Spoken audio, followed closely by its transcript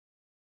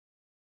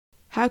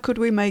How could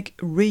we make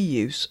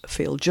reuse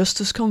feel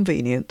just as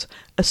convenient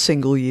as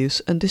single-use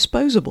and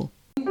disposable?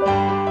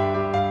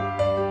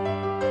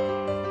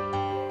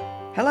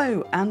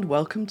 Hello and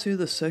welcome to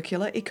the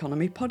Circular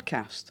Economy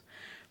Podcast,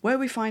 where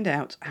we find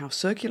out how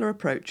circular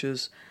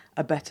approaches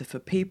are better for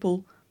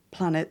people,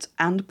 planet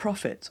and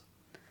profit.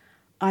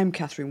 I'm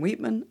Catherine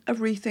Wheatman of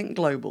Rethink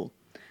Global,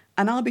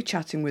 and I'll be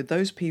chatting with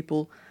those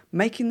people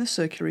making the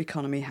circular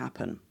economy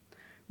happen,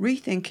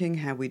 rethinking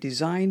how we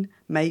design,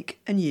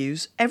 make and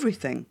use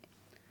everything.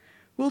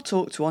 We'll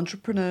talk to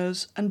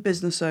entrepreneurs and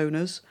business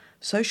owners,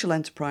 social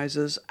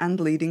enterprises and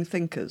leading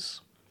thinkers.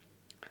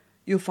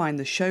 You'll find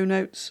the show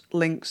notes,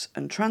 links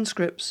and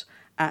transcripts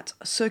at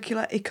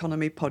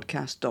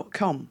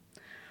circulareconomypodcast.com,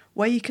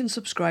 where you can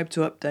subscribe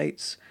to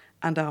updates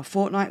and our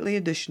fortnightly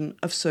edition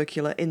of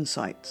Circular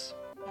Insights.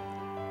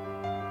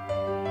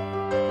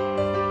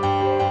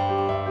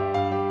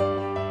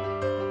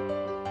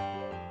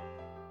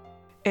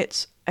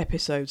 It's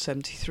episode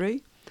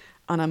 73,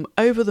 and I'm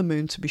over the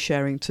moon to be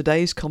sharing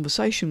today's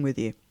conversation with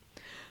you.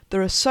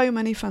 There are so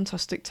many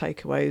fantastic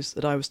takeaways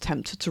that I was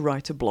tempted to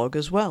write a blog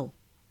as well.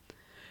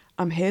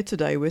 I'm here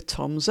today with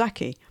Tom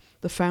Zaki,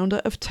 the founder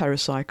of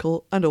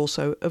TerraCycle and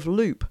also of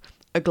Loop,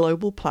 a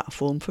global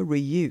platform for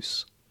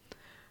reuse.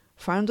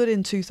 Founded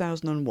in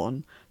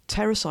 2001,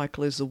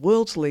 TerraCycle is the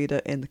world's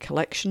leader in the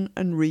collection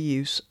and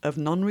reuse of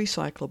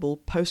non-recyclable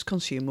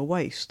post-consumer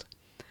waste.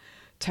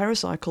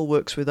 TerraCycle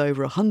works with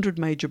over 100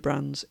 major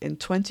brands in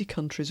 20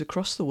 countries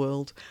across the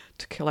world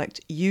to collect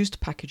used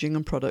packaging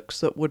and products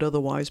that would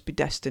otherwise be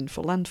destined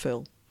for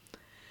landfill.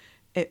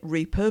 It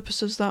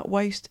repurposes that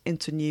waste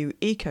into new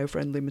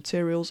eco-friendly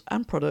materials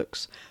and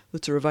products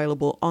that are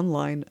available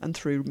online and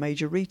through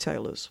major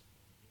retailers.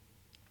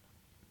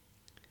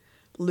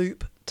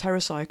 Loop,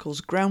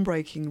 TerraCycle's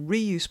groundbreaking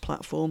reuse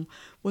platform,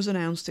 was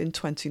announced in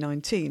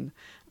 2019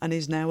 and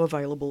is now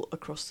available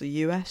across the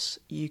US,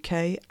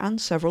 UK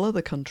and several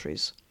other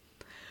countries.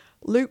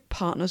 Loop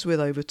partners with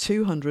over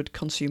 200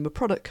 consumer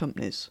product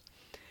companies.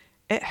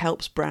 It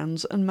helps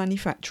brands and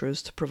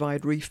manufacturers to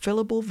provide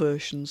refillable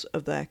versions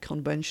of their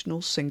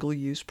conventional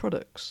single-use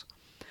products,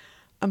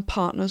 and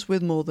partners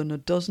with more than a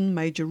dozen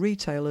major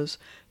retailers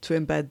to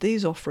embed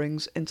these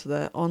offerings into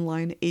their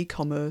online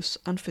e-commerce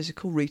and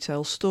physical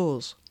retail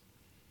stores.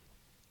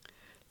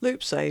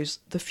 Loop says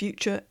the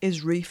future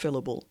is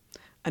refillable,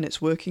 and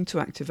it's working to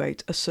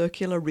activate a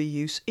circular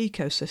reuse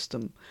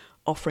ecosystem,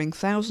 offering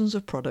thousands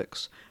of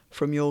products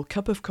from your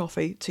cup of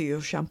coffee to your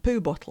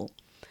shampoo bottle,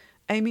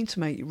 aiming to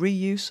make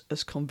reuse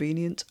as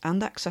convenient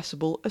and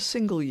accessible as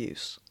single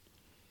use.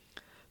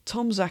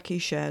 Tom Zaki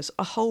shares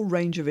a whole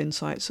range of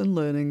insights and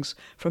learnings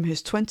from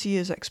his 20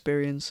 years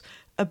experience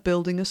of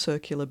building a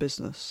circular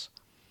business.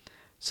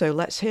 So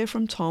let's hear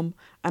from Tom,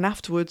 and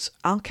afterwards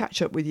I'll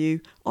catch up with you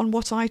on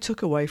what I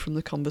took away from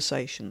the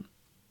conversation.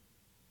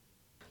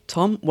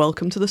 Tom,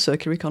 welcome to the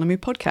Circular Economy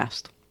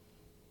Podcast.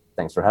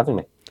 Thanks for having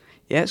me.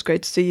 Yeah, it's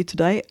great to see you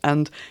today,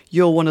 and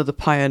you're one of the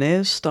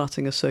pioneers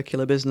starting a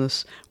circular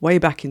business way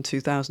back in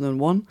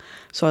 2001.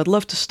 So I'd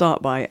love to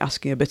start by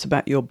asking a bit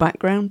about your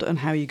background and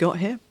how you got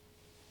here.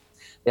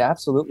 Yeah,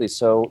 absolutely.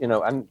 So,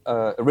 I'm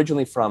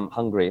originally from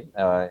Hungary,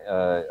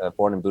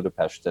 born in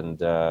Budapest, and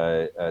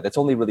that's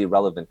only really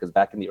relevant because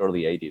back in the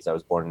early 80s, I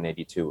was born in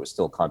 82, was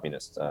still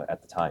communist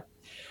at the time.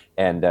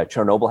 And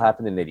Chernobyl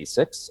happened in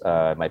 86.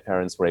 My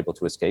parents were able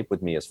to escape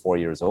with me as 4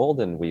 years old,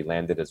 and we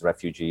landed as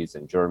refugees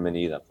in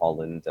Germany, then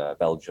Holland,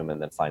 Belgium,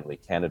 and then finally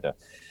Canada.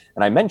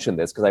 And I mentioned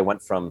this because I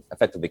went from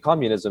effectively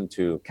communism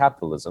to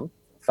capitalism,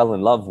 fell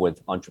in love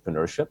with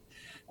entrepreneurship,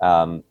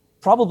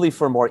 probably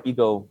for more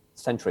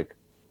egocentric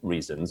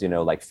reasons,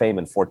 like fame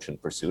and fortune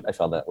pursuit. I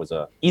felt that was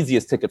a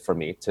easiest ticket for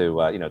me to,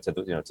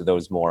 to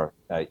those more,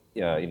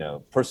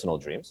 personal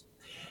dreams.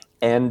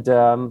 And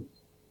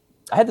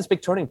I had this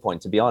big turning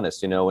point, to be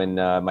honest. In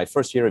my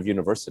first year of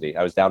university,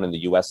 I was down in the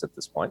US at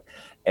this point,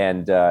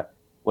 and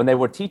when they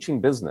were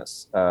teaching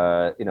business,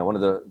 one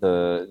of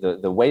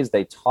the ways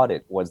they taught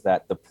it was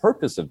that the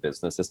purpose of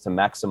business is to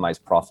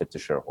maximize profit to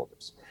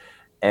shareholders.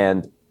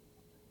 And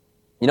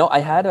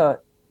I had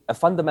a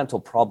fundamental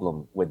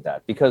problem with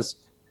that because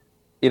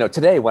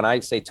today, when I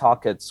say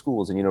talk at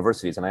schools and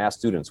universities and I ask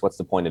students, what's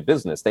the point of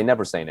business? They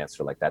never say an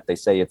answer like that. They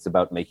say it's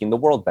about making the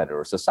world better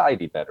or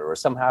society better or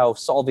somehow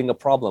solving a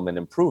problem and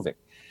improving.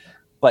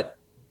 But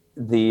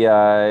the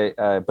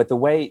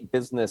way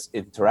business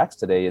interacts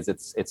today is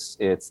it's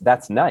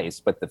that's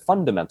nice, but the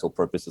fundamental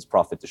purpose is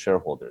profit to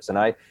shareholders. And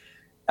I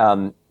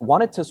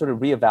wanted to sort of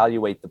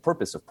reevaluate the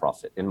purpose of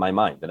profit in my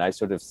mind. And I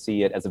sort of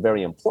see it as a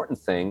very important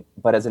thing,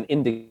 but as an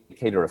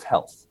indicator of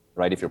health,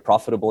 right? If you're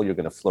profitable, you're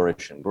going to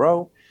flourish and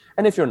grow.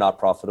 And if you're not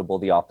profitable,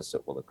 the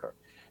opposite will occur.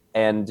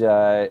 And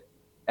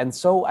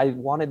so I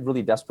wanted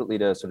really desperately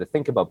to sort of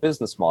think about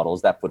business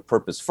models that put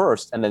purpose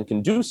first and then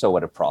can do so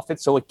at a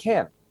profit so it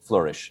can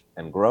flourish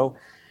and grow.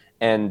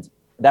 And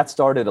that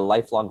started a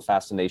lifelong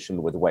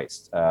fascination with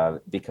waste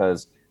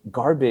because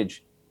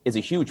garbage is a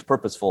huge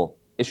purposeful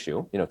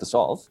issue, to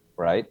solve,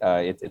 right?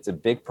 It's a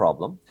big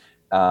problem.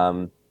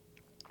 But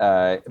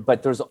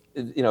there's,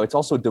 it's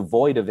also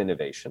devoid of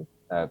innovation.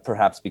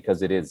 perhaps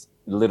because it is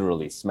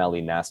literally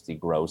smelly, nasty,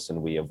 gross,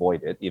 and we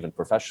avoid it, even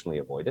professionally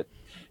avoid it.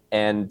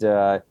 And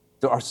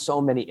there are so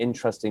many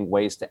interesting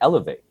ways to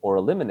elevate or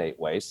eliminate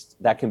waste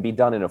that can be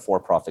done in a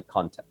for-profit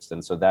context.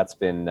 And so that's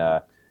been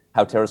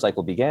how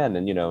TerraCycle began.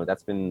 And,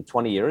 that's been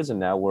 20 years, and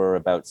now we're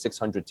about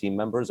 600 team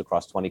members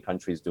across 20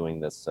 countries doing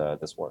this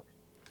work.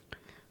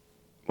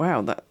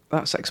 Wow,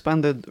 that's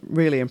expanded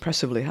really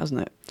impressively,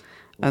 hasn't it?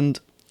 And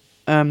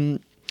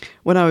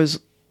when I was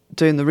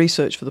doing the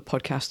research for the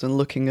podcast and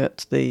looking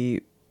at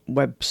the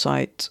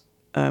website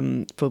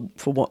for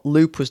what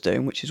Loop was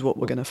doing, which is what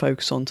we're going to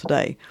focus on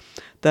today,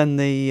 then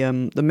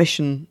the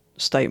mission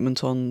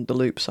statement on the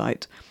Loop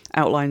site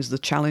outlines the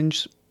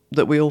challenge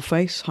that we all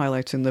face,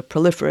 highlighting the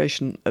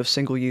proliferation of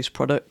single-use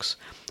products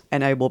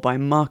enabled by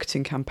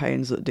marketing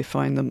campaigns that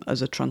define them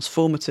as a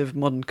transformative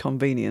modern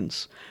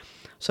convenience.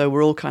 So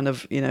we're all kind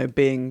of,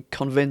 being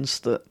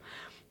convinced that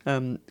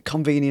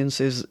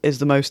convenience is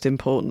the most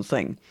important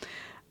thing.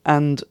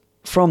 And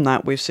from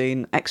that, we've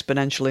seen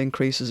exponential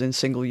increases in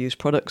single-use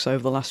products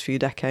over the last few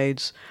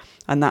decades,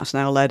 and that's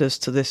now led us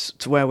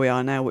to where we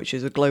are now, which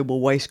is a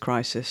global waste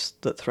crisis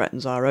that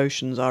threatens our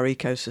oceans, our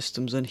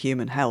ecosystems, and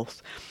human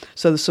health.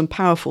 So there's some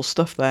powerful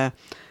stuff there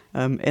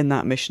in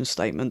that mission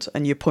statement,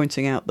 and you're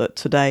pointing out that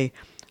today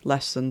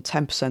less than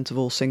 10% of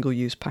all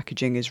single-use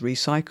packaging is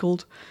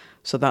recycled,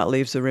 so that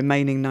leaves the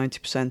remaining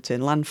 90%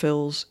 in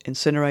landfills,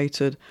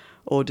 incinerated,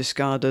 or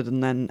discarded,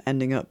 and then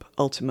ending up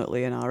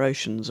ultimately in our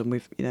oceans. And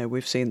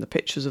we've seen the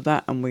pictures of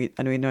that, and we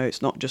know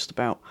it's not just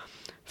about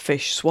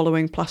fish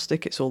swallowing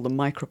plastic; it's all the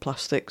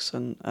microplastics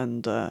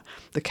and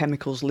the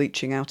chemicals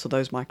leaching out of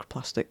those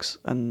microplastics,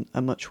 and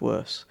are much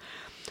worse.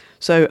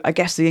 So I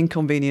guess the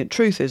inconvenient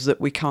truth is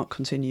that we can't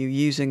continue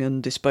using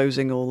and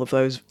disposing all of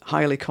those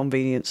highly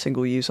convenient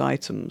single-use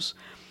items.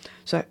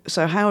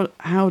 So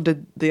how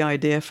did the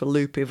idea for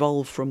Loop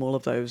evolve from all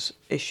of those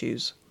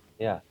issues?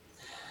 Yeah.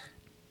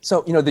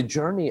 So, the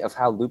journey of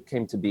how Loop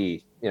came to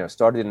be,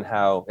 started in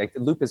how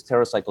Loop is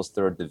TerraCycle's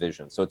third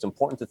division. So it's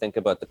important to think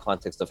about the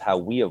context of how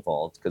we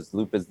evolved, because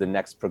Loop is the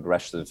next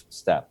progressive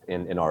step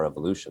in our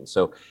evolution.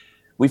 So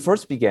we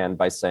first began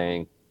by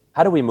saying,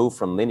 how do we move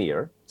from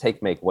linear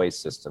take, make,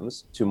 waste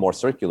systems to more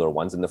circular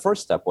ones? And the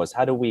first step was,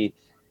 how do we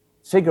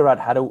figure out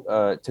how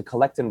to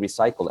collect and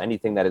recycle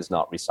anything that is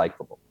not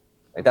recyclable?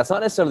 That's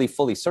not necessarily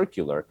fully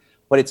circular,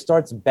 but it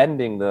starts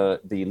bending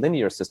the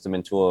linear system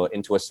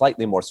into a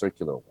slightly more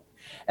circular one.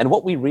 And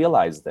what we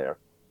realized there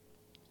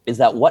is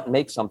that what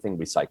makes something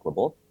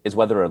recyclable is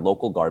whether a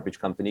local garbage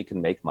company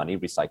can make money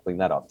recycling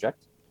that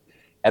object.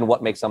 And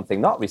what makes something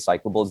not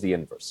recyclable is the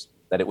inverse,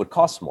 that it would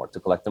cost more to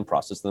collect and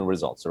process than the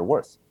results are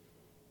worth.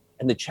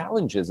 And the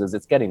challenge is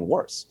it's getting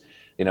worse.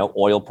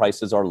 Oil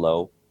prices are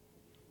low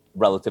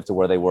relative to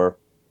where they were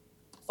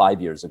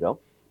 5 years ago.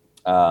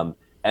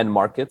 And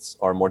markets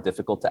are more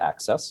difficult to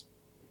access.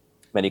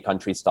 Many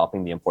countries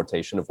stopping the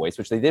importation of waste,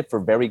 which they did for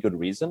very good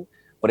reason,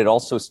 but it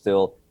also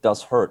still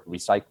does hurt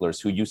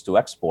recyclers who used to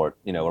export,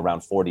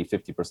 around 40,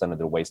 50% of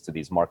their waste to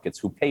these markets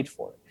who paid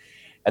for it.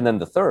 And then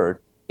the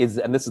third is,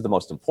 and this is the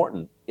most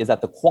important, is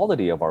that the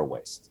quality of our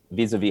waste,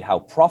 vis-a-vis how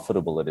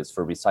profitable it is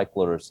for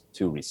recyclers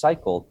to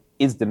recycle,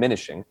 is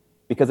diminishing,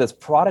 because as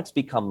products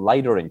become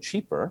lighter and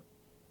cheaper,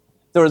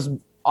 there is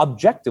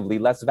objectively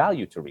less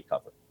value to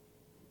recover.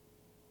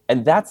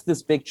 And that's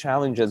this big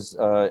challenge of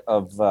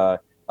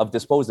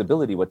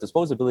disposability. What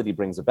disposability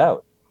brings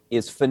about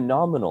is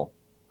phenomenal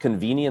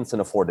convenience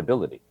and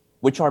affordability,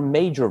 which are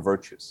major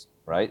virtues,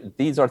 right?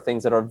 These are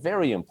things that are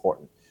very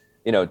important,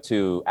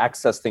 to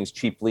access things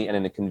cheaply and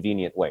in a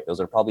convenient way.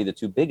 Those are probably the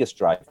two biggest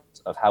drivers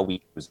of how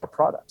we use our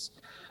products.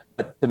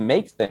 But to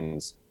make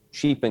things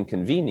cheap and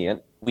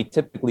convenient, we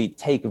typically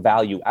take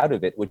value out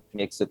of it, which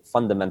makes it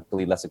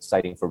fundamentally less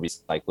exciting for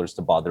recyclers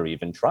to bother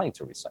even trying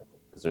to recycle,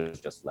 because there's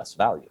just less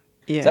value.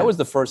 Yeah. So that was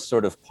the first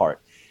sort of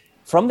part.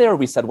 From there,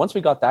 we said, once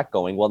we got that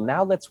going, well,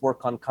 now let's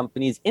work on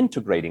companies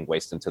integrating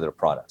waste into their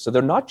products. So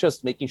they're not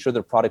just making sure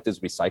their product is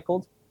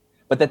recycled,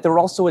 but that there's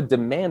also a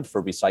demand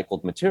for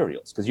recycled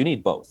materials, because you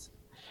need both.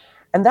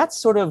 And that's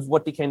sort of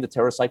what became the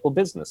TerraCycle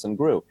business and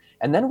grew.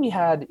 And then we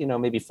had,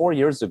 maybe 4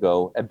 years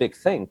ago, a big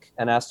think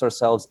and asked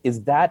ourselves,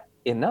 is that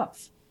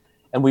enough?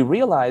 And we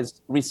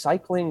realized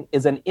recycling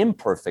is an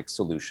imperfect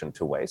solution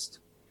to waste.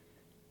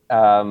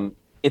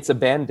 It's a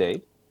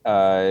Band-Aid.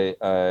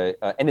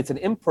 And it's an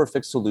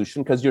imperfect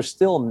solution because you're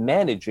still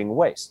managing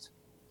waste.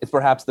 It's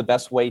perhaps the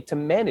best way to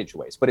manage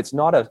waste, but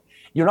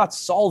you're not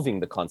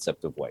solving the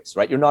concept of waste,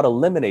 right? You're not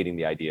eliminating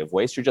the idea of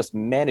waste, you're just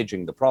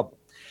managing the problem.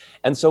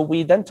 And so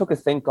we then took a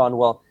think on,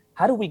 well,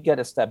 how do we get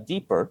a step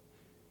deeper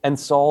and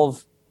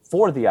solve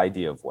for the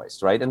idea of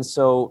waste, right? And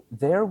so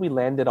there we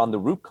landed on the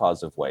root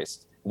cause of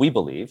waste, we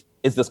believe,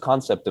 is this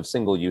concept of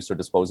single use or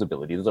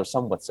disposability. Those are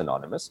somewhat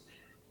synonymous.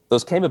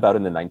 Those came about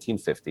in the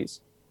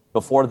 1950s.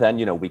 Before then,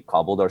 we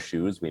cobbled our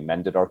shoes, we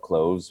mended our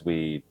clothes,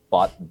 we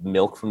bought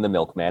milk from the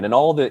milkman and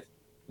all the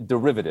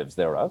derivatives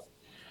thereof.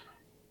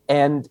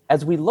 And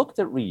as we looked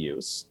at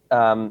reuse,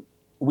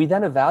 we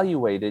then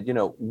evaluated,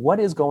 what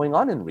is going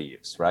on in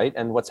reuse, right?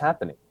 And what's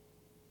happening.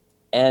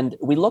 And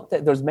we looked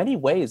at, there's many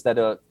ways that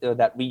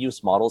that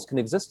reuse models can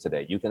exist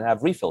today. You can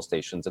have refill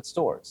stations at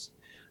stores.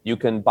 You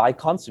can buy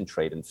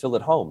concentrate and fill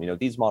at home,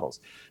 these models.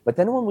 But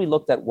then when we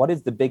looked at what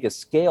is the biggest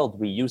scaled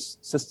reuse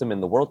system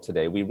in the world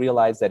today, we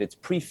realized that it's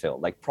pre-fill,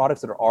 like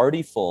products that are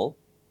already full,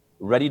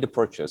 ready to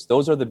purchase.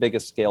 Those are the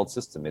biggest scaled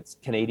system. It's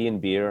Canadian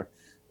beer,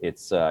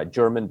 it's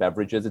German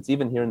beverages, it's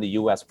even here in the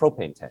US,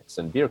 propane tanks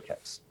and beer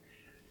kegs.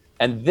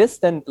 And this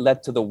then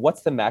led to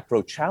what's the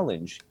macro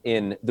challenge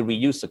in the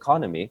reuse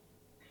economy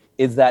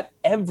is that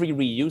every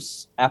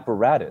reuse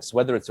apparatus,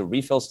 whether it's a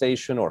refill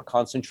station or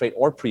concentrate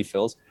or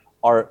pre-fills,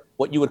 are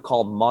what you would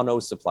call mono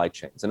supply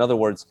chains. In other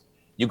words,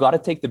 you got to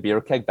take the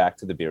beer keg back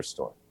to the beer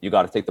store. You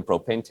got to take the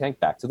propane tank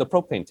back to the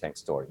propane tank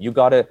store. You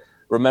got to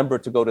remember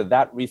to go to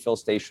that refill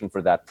station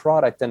for that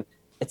product, and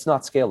it's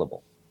not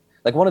scalable.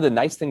 Like, one of the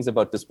nice things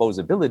about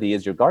disposability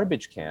is your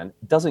garbage can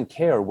doesn't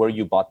care where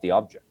you bought the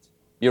object.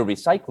 Your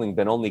recycling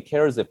bin only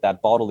cares if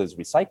that bottle is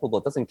recyclable.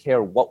 It doesn't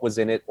care what was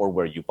in it or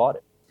where you bought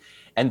it.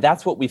 And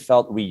that's what we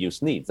felt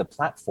reuse needs, a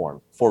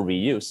platform for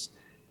reuse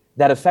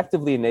that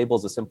effectively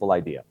enables a simple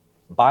idea: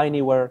 buy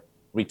anywhere,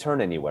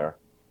 return anywhere,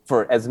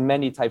 for as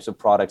many types of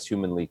products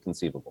humanly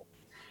conceivable.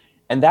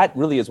 And that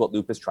really is what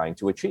Loop is trying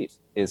to achieve,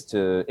 is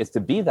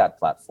to be that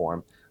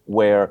platform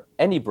where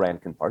any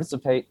brand can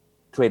participate,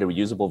 create a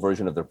reusable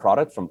version of their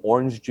product, from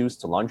orange juice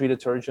to laundry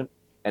detergent,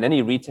 and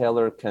any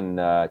retailer can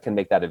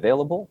make that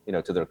available,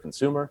 to their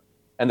consumer,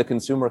 and the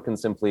consumer can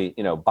simply,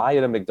 buy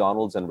at a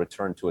McDonald's and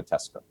return to a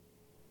Tesco.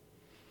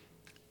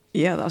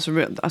 Yeah, that's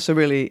a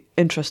really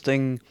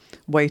interesting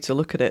way to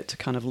look at it. To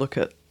kind of look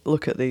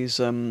at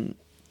these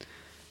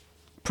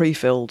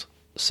pre-filled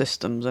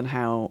systems and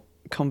how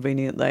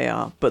convenient they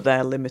are, but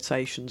their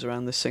limitations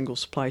around this single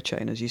supply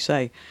chain, as you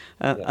say,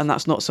 yes. And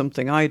that's not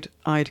something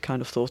I'd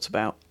kind of thought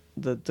about,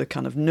 the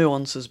kind of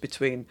nuances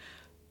between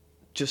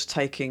just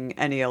taking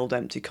any old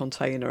empty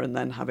container and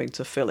then having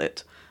to fill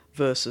it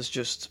versus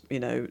just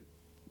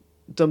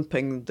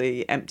dumping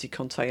the empty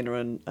container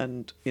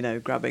and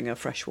grabbing a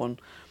fresh one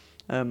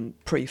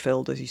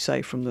pre-filled, as you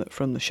say, from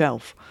the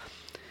shelf.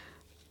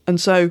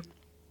 And so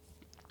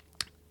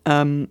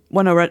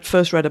when I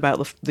first read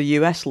about the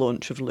US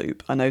launch of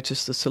Loop, I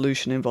noticed the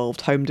solution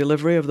involved home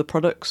delivery of the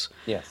products.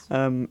 Yes.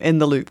 In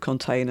the Loop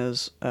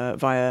containers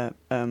via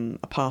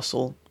a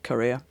parcel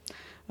courier.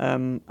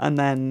 And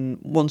then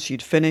once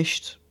you'd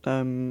finished,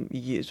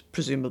 you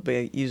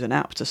presumably use an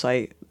app to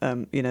say,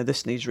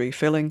 this needs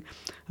refilling,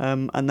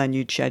 and then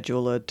you'd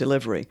schedule a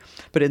delivery.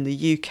 But in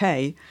the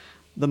UK,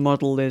 the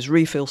model is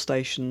refill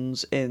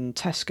stations in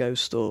Tesco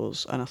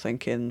stores, and I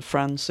think in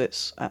France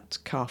it's at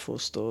Carrefour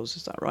stores.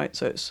 Is that right?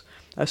 So it's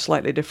a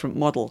slightly different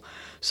model.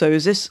 So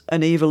is this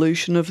an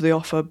evolution of the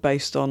offer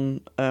based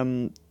on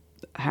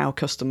how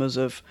customers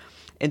have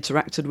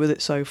interacted with it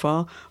so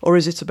far, or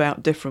is it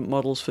about different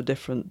models for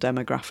different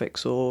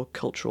demographics or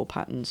cultural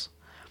patterns?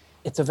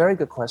 It's a very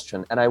good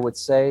question, and I would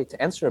say,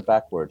 to answer it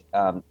backward,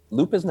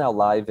 Loop is now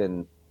live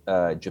in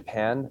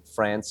Japan,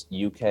 France,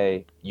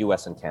 UK,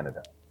 US, and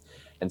Canada,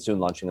 and soon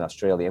launching in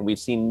Australia. And we've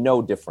seen no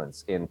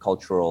difference in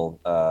cultural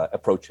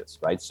approaches,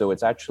 right? So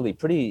it's actually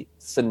pretty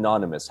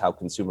synonymous how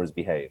consumers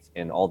behave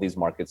in all these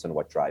markets and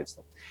what drives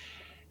them.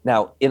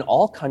 Now, in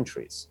all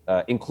countries,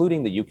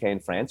 including the UK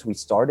and France, we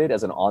started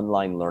as an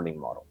online learning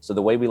model. So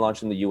the way we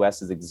launched in the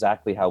US is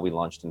exactly how we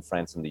launched in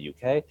France and the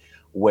UK,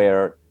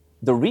 where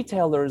the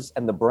retailers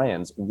and the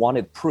brands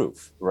wanted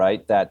proof,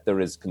 right, that there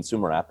is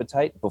consumer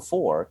appetite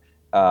before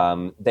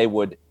they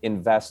would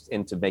invest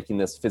into making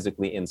this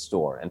physically in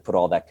store and put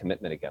all that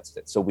commitment against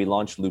it. So we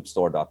launched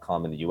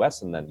loopstore.com in the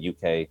US, and then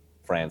UK,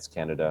 France,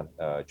 Canada,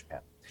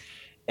 Japan.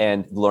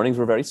 And the learnings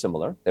were very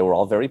similar. They were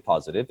all very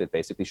positive. It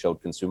basically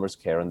showed consumers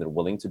care and they're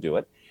willing to do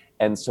it.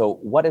 And so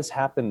what has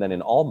happened then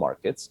in all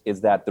markets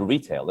is that the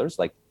retailers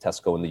like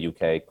Tesco in the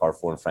UK,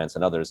 Carrefour in France,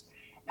 and others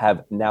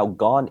have now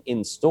gone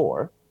in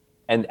store.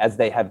 And as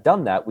they have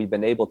done that, we've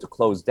been able to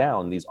close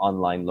down these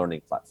online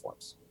learning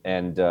platforms.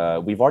 And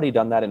we've already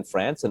done that in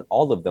France, and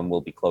all of them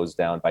will be closed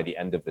down by the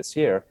end of this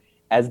year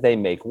as they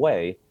make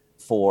way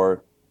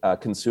for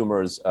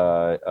consumers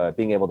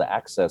being able to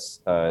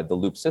access the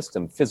Loop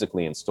system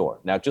physically in store.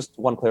 Now, just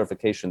one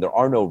clarification, there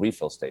are no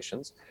refill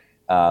stations.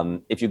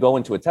 If you go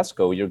into a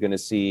Tesco, you're going to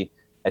see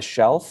a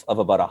shelf of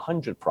about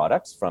 100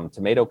 products, from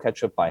tomato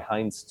ketchup by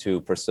Heinz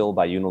to Persil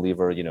by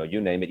Unilever, you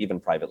name it, even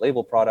private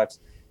label products,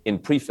 in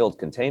pre-filled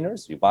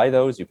containers. You buy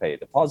those, you pay a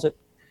deposit,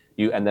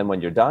 and then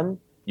when you're done,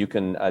 you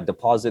can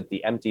deposit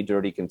the empty,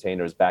 dirty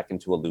containers back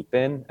into a Loop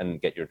bin and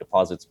get your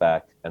deposits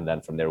back. And then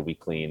from there, we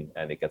clean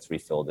and it gets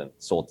refilled and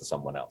sold to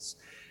someone else.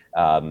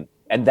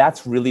 And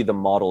that's really the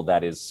model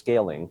that is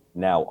scaling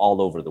now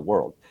all over the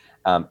world.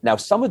 Now,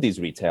 some of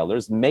these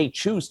retailers may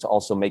choose to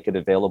also make it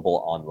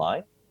available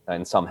online,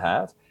 and some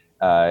have.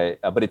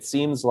 But it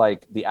seems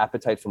like the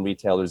appetite from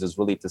retailers is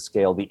really to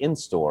scale the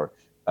in-store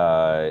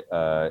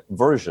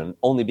version,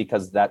 only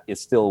because that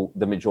is still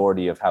the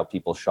majority of how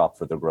people shop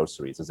for their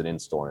groceries, is an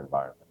in-store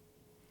environment.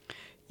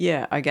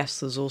 Yeah, I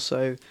guess there's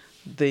also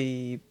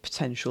the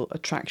potential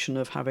attraction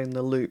of having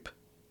the Loop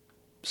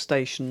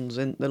stations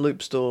in the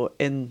Loop store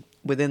in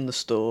within the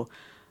store,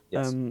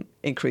 Yes.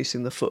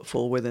 increasing the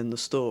footfall within the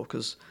store.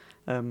 Because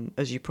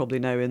as you probably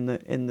know, in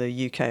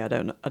the UK, I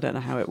don't know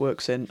how it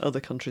works in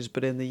other countries,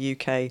 but in the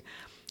UK,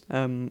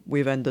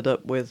 we've ended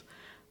up with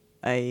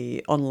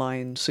a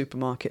online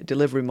supermarket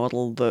delivery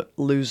model that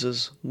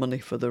loses money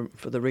for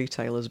the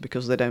retailers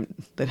because they don't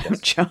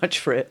Yes. charge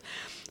for it.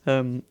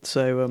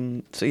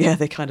 So yeah,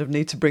 they kind of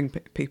need to bring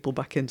people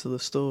back into the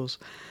stores.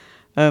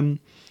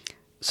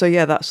 So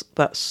yeah,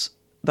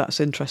 that's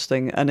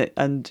interesting,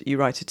 and you're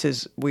right. It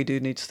is. We do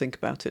need to think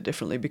about it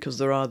differently because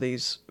there are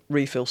these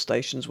refill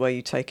stations where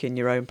you take in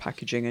your own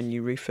packaging and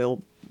you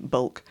refill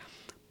bulk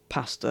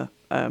pasta,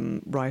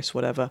 rice,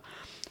 whatever,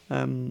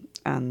 and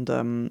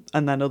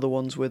then other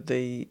ones with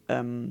the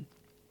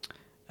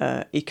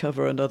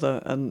e-cover and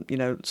other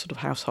sort of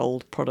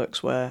household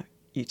products where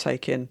you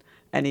take in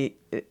any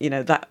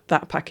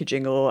that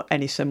packaging or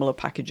any similar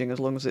packaging as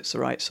long as it's the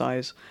right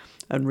size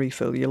and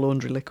refill your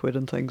laundry liquid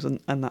and things,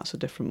 and that's a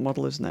different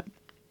model, isn't it?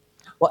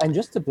 Well, and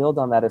just to build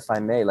on that, if I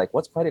may, like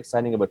what's quite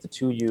exciting about the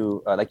two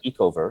you like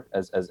Ecover,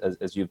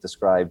 as you've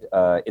described,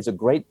 is a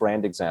great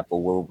brand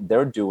example where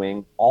they're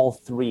doing all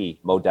three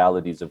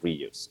modalities of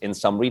reuse. In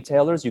some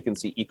retailers, you can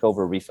see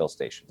Ecover refill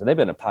stations, and they've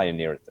been a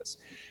pioneer at this.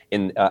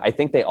 I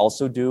think they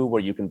also do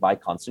where you can buy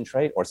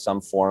concentrate or some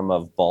form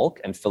of bulk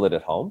and fill it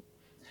at home.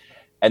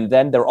 And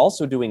then they're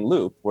also doing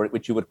Loop,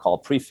 which you would call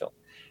pre-fill.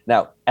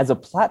 Now, as a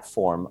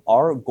platform,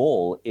 our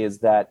goal is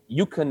that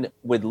you can,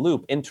 with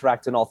Loop,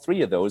 interact in all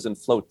three of those and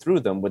float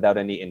through them without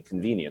any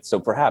inconvenience. So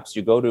perhaps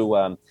you go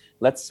to,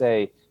 let's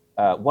say,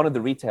 one of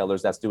the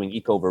retailers that's doing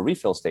Ecover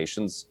refill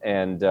stations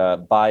and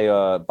buy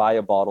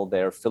a bottle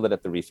there, fill it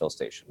at the refill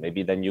station.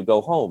 Maybe then you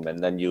go home and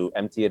then you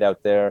empty it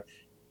out there,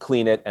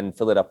 clean it, and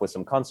fill it up with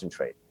some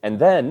concentrate. And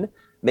then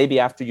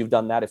maybe after you've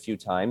done that a few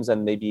times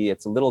and maybe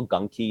it's a little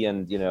gunky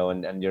and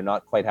you're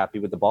not quite happy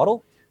with the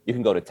bottle, you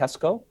can go to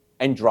Tesco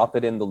and drop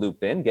it in the Loop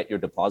bin, get your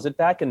deposit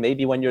back, and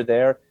maybe when you're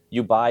there,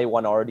 you buy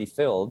one already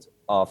filled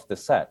off the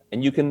set.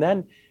 And you can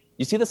then,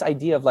 you see this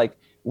idea of like,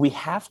 we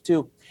have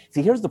to,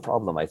 see, here's the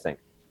problem, I think.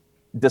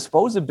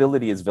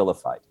 Disposability is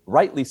vilified,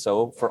 rightly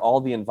so, for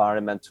all the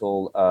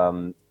environmental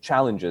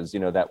challenges,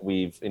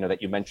 that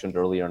you mentioned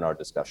earlier in our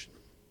discussion,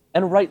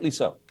 and rightly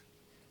so.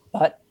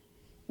 But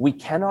we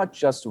cannot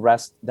just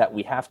rest that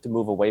we have to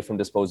move away from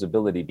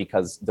disposability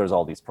because there's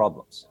all these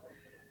problems.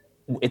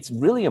 It's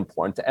really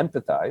important to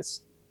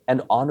empathize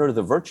and honor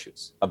the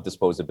virtues of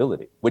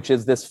disposability, which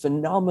is this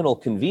phenomenal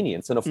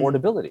convenience and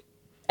affordability.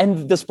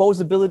 And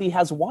disposability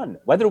has won.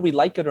 Whether we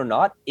like it or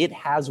not, it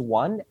has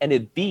won, and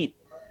it beat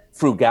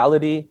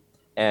frugality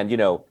and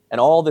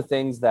all the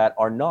things that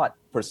are not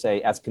per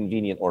se as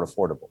convenient or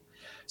affordable.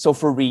 So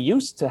for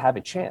reuse to have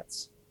a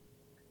chance,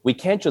 we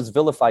can't just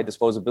vilify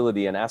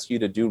disposability and ask you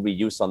to do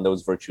reuse on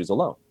those virtues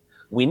alone.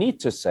 We need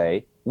to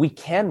say we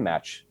can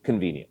match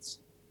convenience.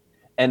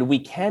 And we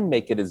can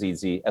make it as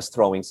easy as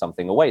throwing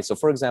something away. So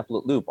for example,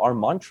 at Loop, our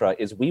mantra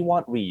is we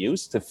want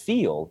reuse to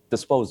feel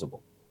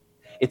disposable.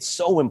 It's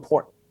so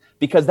important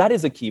because that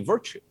is a key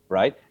virtue,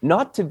 right?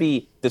 Not to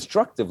be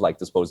destructive like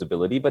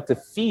disposability, but to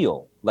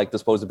feel like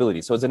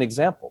disposability. So as an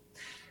example,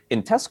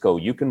 in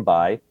Tesco, you can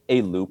buy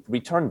a Loop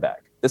return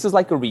bag. This is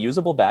like a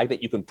reusable bag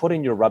that you can put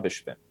in your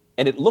rubbish bin.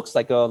 And it looks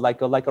like a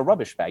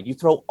rubbish bag. You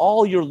throw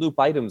all your Loop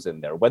items in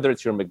there, whether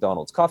it's your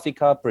McDonald's coffee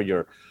cup or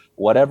your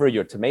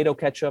tomato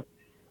ketchup.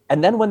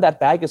 And then when that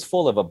bag is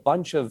full of a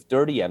bunch of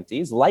dirty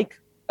empties,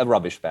 like a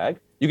rubbish bag,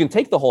 you can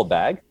take the whole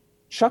bag,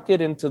 chuck it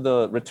into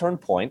the return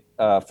point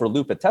for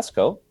Loop at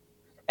Tesco,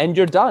 and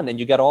you're done. And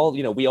you get all,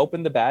 we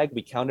open the bag,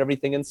 we count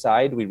everything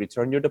inside, we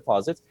return your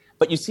deposits,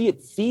 but you see it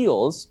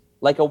feels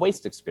like a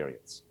waste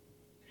experience.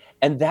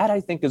 And that I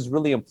think is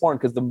really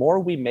important because the more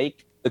we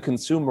make the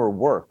consumer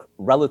work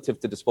relative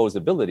to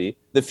disposability,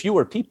 the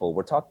fewer people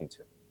we're talking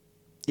to.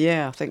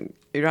 Yeah, I think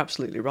you're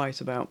absolutely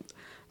right about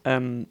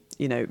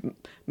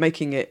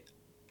making it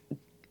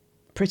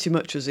pretty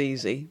much as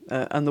easy,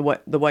 and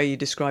the way you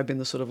describe in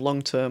the sort of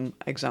long-term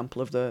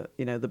example of the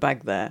the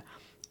bag there,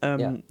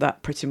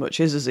 that pretty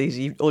much is as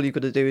easy. All you've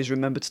got to do is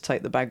remember to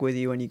take the bag with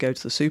you when you go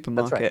to the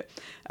supermarket. That's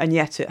right. And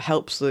yet it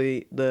helps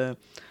the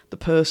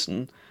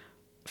person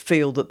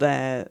feel that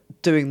they're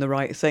doing the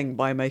right thing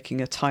by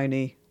making a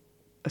tiny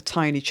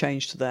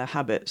change to their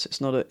habits. It's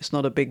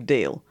not a big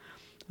deal.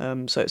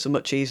 So it's a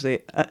much easier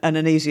and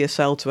an easier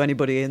sell to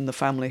anybody in the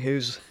family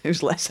who's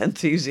less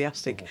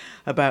enthusiastic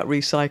about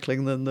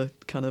recycling than the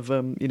kind of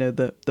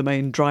the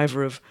main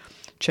driver of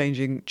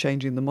changing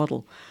the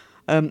model.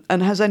 And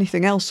has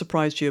anything else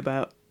surprised you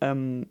about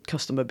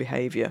customer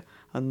behaviour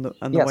and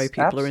the way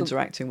people are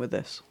interacting with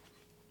this?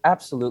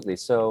 Absolutely.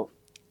 So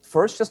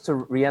first, just to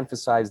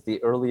reemphasize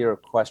the earlier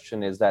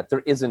question, is that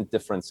there isn't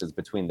differences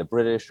between the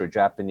British or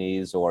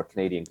Japanese or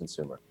Canadian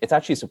consumer. It's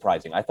actually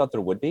surprising. I thought there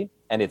would be,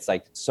 and it's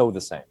like so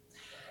the same.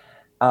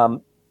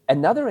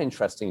 Another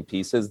interesting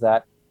piece is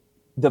that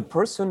the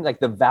person, like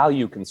the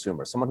value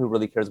consumer, someone who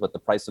really cares about the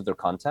price of their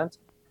content,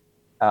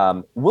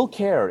 will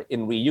care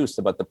in reuse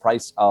about the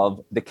price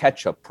of the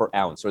ketchup per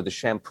ounce or the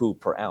shampoo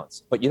per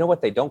ounce. But you know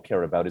what they don't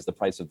care about is the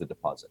price of the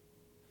deposit.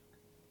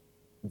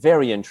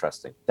 very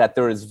interesting that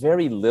there is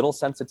very little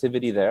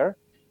sensitivity there.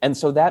 And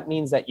so that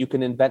means that you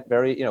can invent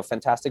very,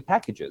 fantastic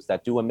packages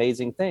that do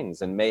amazing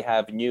things and may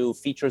have new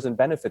features and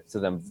benefits to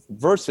them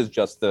versus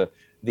just the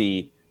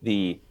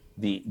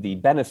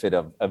benefit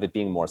of it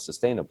being more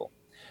sustainable.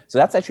 So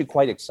that's actually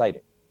quite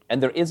exciting.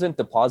 And there isn't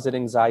deposit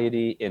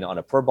anxiety on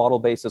a per bottle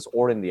basis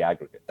or in the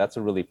aggregate. That's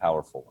a really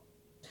powerful one.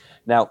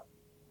 Now,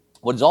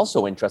 what is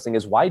also interesting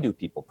is, why do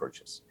people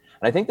purchase?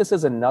 And I think this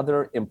is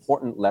another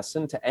important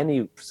lesson to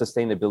any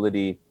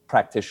sustainability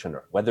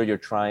practitioner, whether you're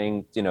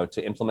trying,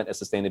 to implement a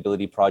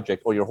sustainability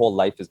project or your whole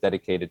life is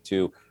dedicated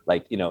to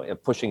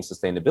pushing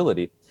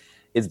sustainability,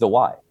 is the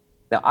why.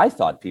 Now, I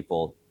thought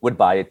people would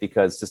buy it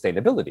because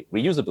sustainability,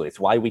 reusability, it's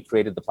why we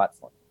created the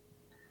platform.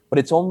 But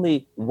it's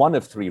only one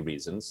of three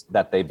reasons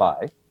that they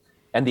buy.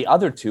 And the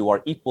other two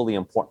are equally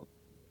important.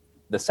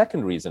 The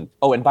second reason,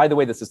 and by the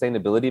way, the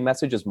sustainability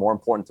message is more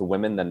important to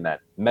women than men,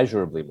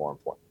 measurably more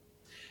important.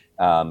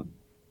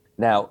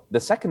 Now, the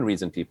second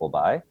reason people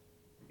buy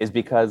is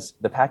because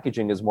the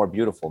packaging is more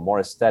beautiful, more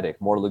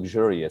aesthetic, more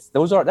luxurious.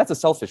 That's a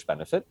selfish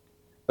benefit,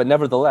 but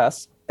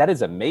nevertheless, that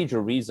is a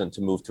major reason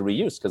to move to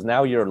reuse, because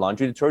now your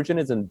laundry detergent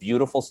is in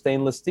beautiful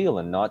stainless steel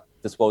and not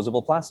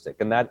disposable plastic,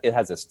 and that it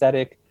has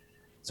aesthetic,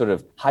 sort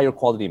of higher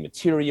quality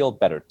material,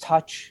 better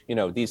touch,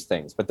 these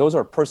things. But those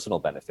are personal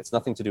benefits,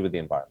 nothing to do with the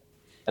environment.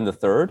 And the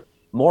third,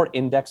 more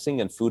indexing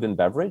in food and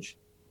beverage,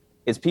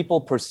 is people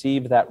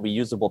perceive that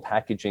reusable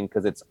packaging,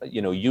 because it's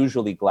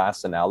usually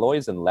glass and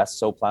alloys and less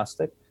so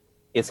plastic,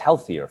 is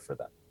healthier for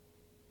them.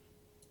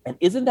 And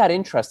isn't that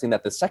interesting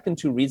that the second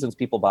two reasons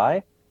people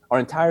buy are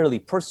entirely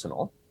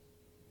personal?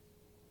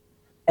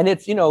 And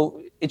it's,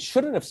 it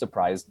shouldn't have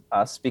surprised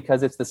us,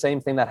 because it's the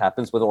same thing that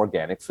happens with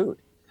organic food,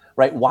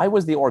 right? Why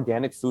was the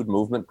organic food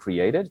movement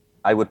created?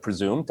 I would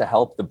presume to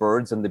help the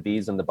birds and the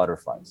bees and the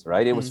butterflies,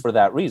 right? It was for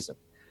that reason.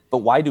 But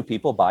why do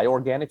people buy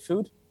organic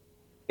food?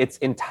 It's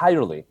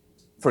entirely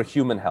for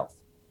human health,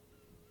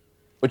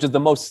 which is the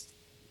most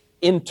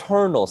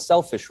internal,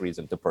 selfish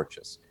reason to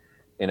purchase,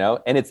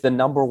 and it's the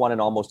number one and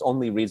almost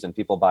only reason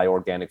people buy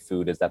organic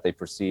food, is that they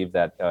perceive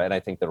that, and I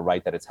think they're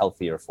right, that it's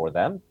healthier for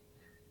them.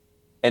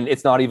 And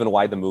it's not even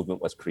why the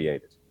movement was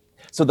created.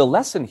 So the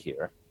lesson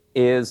here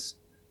is,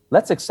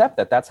 let's accept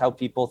that that's how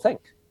people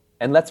think,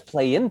 and let's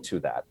play into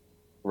that,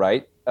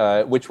 right?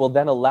 Which will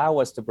then allow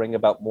us to bring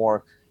about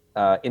more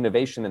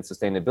innovation and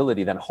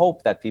sustainability, then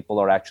hope that people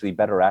are actually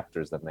better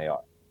actors than they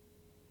are.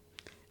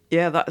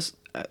 Yeah,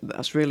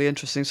 that's really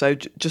interesting. So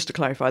just to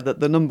clarify,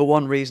 that the number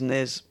one reason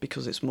is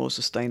because it's more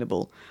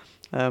sustainable,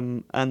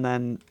 and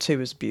then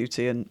 2 is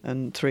beauty,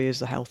 and 3 is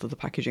the health of the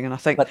packaging. And I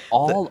think, but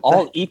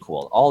all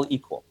equal.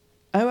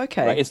 Oh,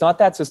 okay. Right? It's not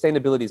that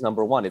sustainability is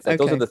number one. It's that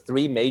those are the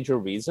 3 major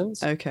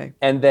reasons. Okay.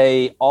 And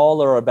they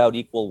all are about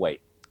equal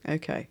weight.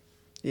 Okay.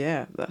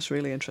 Yeah, that's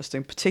really interesting.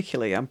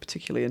 I'm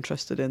particularly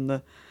interested in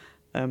the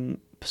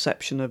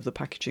perception of the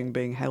packaging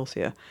being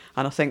healthier,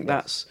 and I think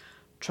that's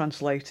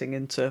translating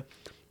into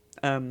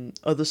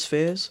other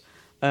spheres.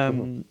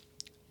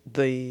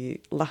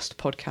 The last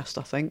podcast,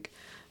 I think,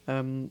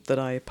 that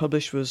I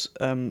published was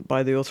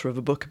by the author of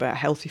a book about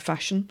healthy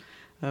fashion,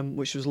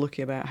 which was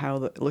looking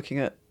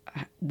at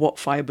what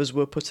fibres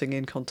we're putting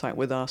in contact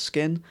with our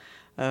skin,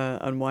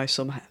 and why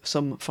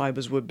some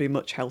fibres would be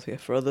much healthier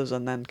for others,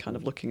 and then kind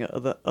of looking at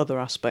other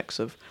aspects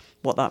of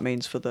what that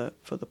means for the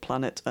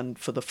planet and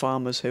for the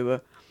farmers who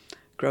are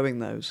growing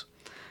those.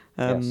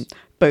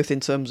 Both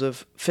in terms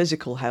of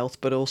physical health,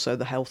 but also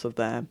the health of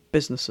their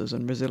businesses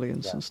and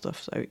resilience and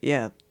stuff. So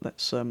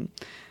that's some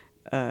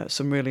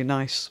really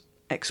nice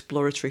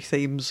exploratory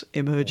themes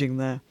emerging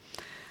there.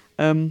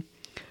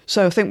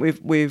 So I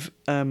think we've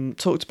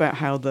talked about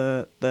how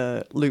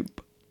the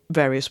Loop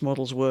various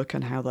models work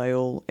and how they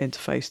all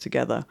interface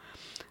together.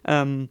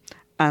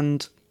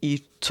 And you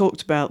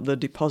talked about the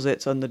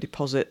deposit and the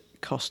deposit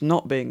cost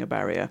not being a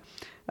barrier.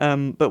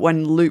 But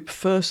when Loop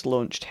first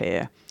launched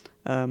here,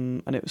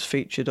 and it was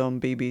featured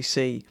on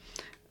BBC,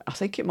 I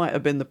think it might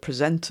have been the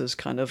presenters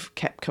kind of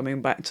kept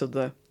coming back to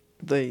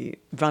the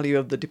value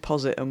of the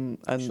deposit, and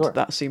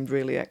that seemed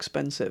really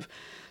expensive.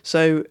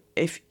 So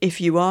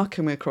if you are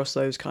coming across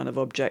those kind of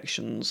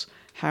objections,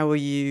 how are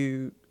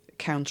you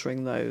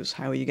countering those?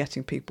 How are you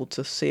getting people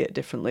to see it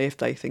differently if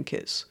they think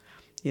it's,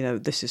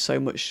 this is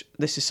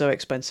so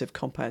expensive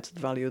compared to the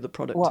value of the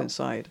product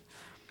inside?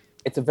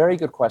 It's a very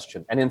good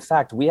question. And in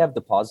fact, we have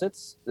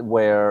deposits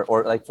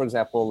for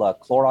example,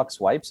 Clorox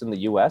wipes in the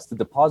US, the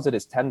deposit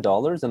is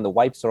 $10 and the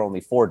wipes are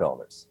only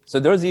 $4. So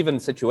there's even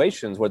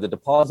situations where the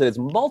deposit is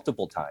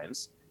multiple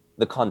times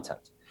the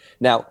content.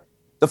 Now,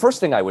 the first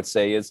thing I would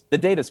say is the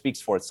data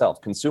speaks for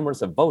itself. Consumers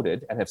have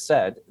voted and have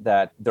said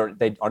that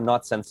they are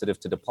not sensitive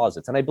to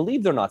deposits. And I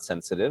believe they're not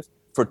sensitive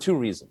for 2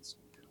 reasons.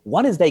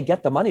 One is they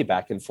get the money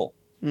back in full.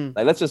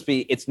 Like,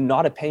 it's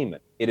not a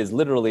payment. It is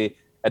literally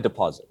a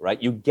deposit,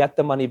 right? You get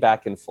the money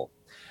back in full.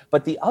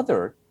 But the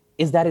other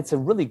is that it's a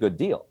really good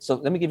deal. So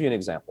let me give you an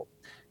example.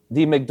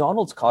 The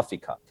McDonald's coffee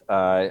cup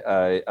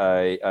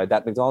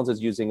that McDonald's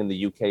is using in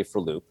the UK for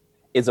Loop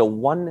is a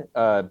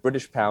 £1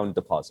 British pound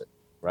deposit.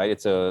 right?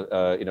 It's a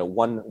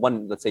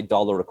one let's say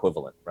dollar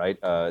equivalent, right?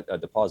 A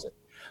deposit.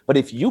 But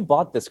if you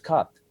bought this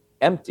cup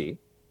empty,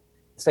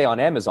 say on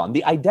Amazon,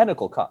 the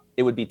identical cup,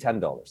 it would be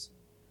 $10.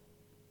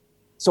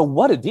 So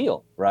what a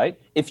deal, right?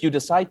 If you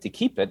decide to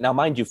keep it, now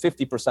mind you,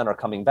 50% are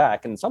coming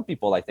back. And some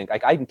people, I think,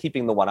 I'm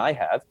keeping the one I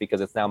have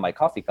because it's now my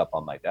coffee cup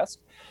on my desk.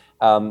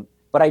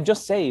 But I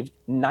just saved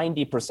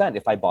 90%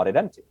 if I bought it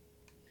empty.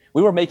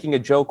 We were making a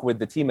joke with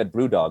the team at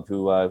Brewdog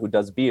who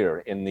does beer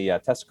in the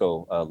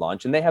Tesco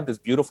launch, and they have this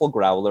beautiful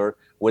growler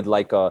with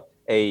like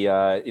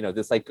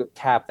this like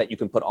cap that you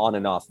can put on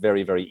and off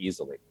very, very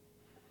easily.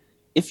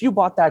 If you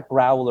bought that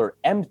growler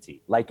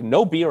empty, like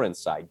no beer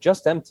inside,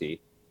 just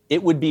empty,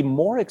 it would be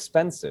more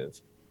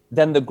expensive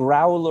than the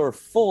growler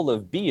full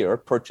of beer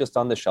purchased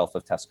on the shelf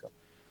of Tesco.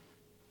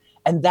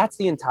 And that's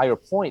the entire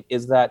point,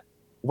 is that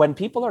when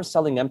people are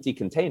selling empty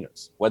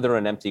containers, whether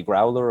an empty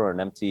growler or an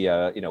empty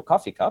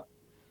coffee cup,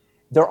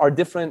 there are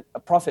different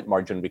profit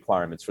margin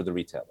requirements for the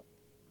retailer.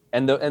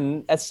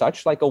 And as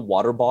such, like a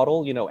water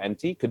bottle,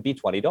 empty could be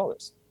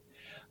 $20.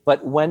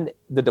 But when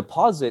the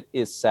deposit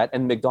is set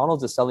and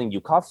McDonald's is selling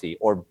you coffee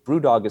or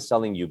Brewdog is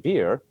selling you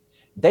beer,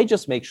 they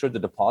just make sure the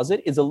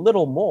deposit is a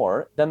little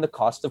more than the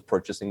cost of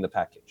purchasing the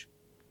package.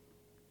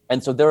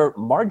 And so their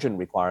margin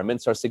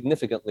requirements are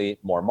significantly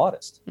more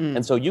modest.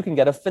 And so you can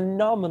get a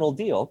phenomenal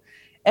deal.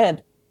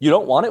 And you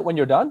don't want it when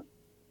you're done,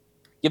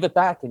 give it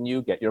back and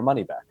you get your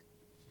money back.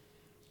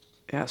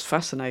 Yeah, it's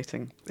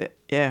fascinating.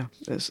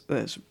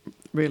 It's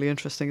really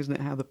interesting, isn't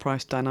it, how the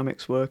price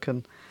dynamics work?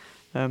 And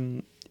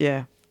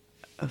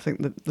I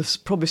think that there's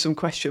probably some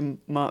question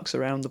marks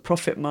around the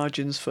profit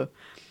margins for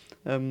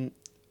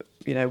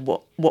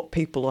what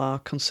people are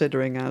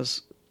considering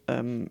as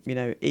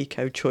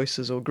eco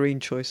choices or green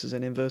choices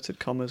in inverted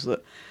commas,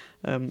 that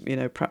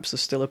perhaps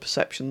there's still a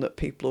perception that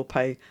people will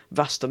pay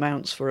vast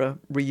amounts for a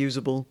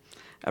reusable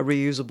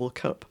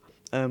cup,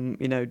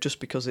 just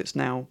because it's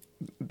now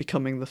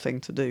becoming the thing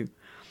to do.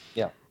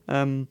 Yeah.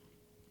 And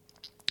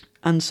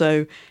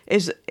so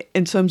is,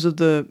 in terms of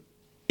the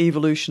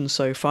evolution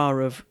so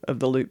far of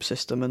the loop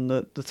system and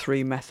the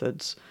three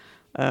methods,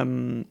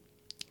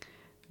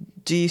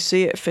 do you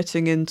see it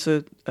fitting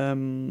into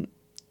an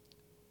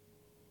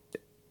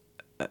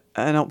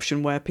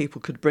option where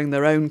people could bring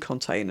their own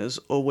containers,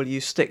 or will you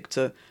stick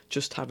to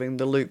just having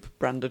the Loop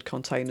branded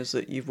containers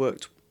that you've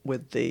worked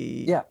with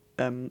the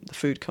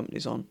food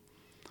companies on?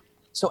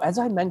 So as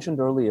I mentioned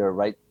earlier,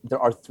 right, there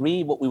are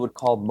three what we would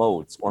call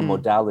modes or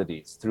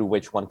modalities through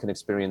which one can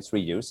experience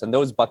reuse. And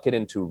those bucket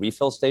into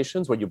refill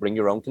stations, where you bring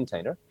your own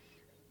container;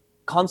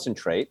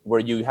 concentrate, where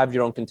you have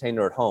your own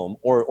container at home,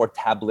 or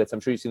tablets. I'm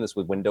sure you've seen this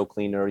with window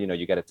cleaner.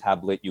 You get a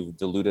tablet, you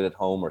dilute it at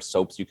home, or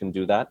soaps, you can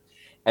do that.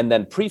 And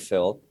then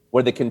pre-fill,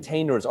 where the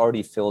container is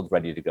already filled,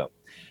 ready to go.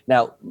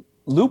 Now,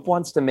 Loop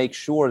wants to make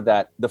sure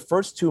that the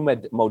first two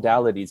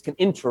modalities can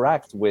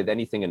interact with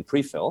anything in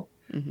pre-fill,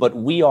 but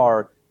we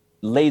are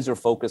laser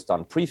focused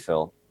on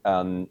pre-fill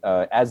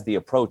as the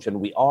approach.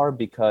 And we are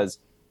because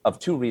of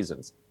two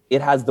reasons.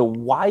 It has the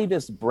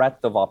widest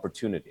breadth of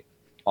opportunity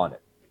on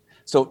it.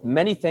 So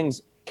many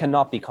things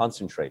cannot be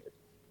concentrated.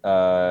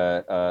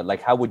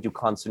 Like how would you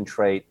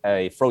concentrate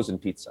a frozen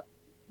pizza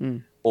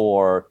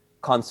or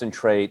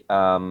concentrate,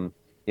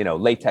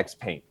 latex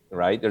paint,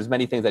 right? There's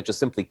many things that just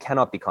simply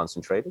cannot be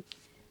concentrated.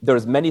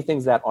 There's many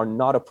things that are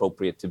not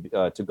appropriate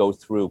to go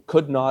through,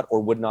 could not or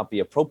would not be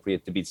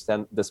appropriate to be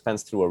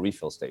dispensed through a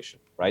refill station,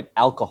 right?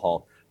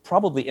 Alcohol,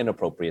 probably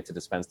inappropriate to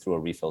dispense through a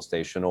refill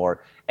station,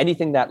 or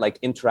anything that like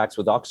interacts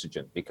with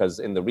oxygen, because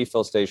in the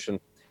refill station,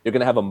 you're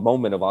going to have a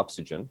moment of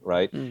oxygen,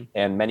 right?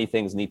 And many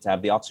things need to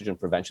have the oxygen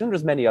prevention.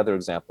 There's many other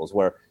examples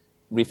where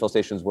refill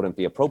stations wouldn't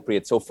be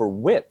appropriate. So for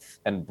width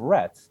and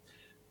breadth,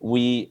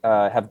 we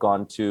have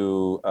gone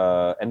to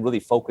and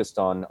really focused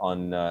on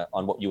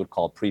what you would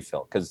call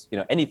pre-fill, because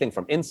anything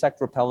from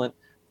insect repellent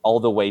all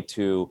the way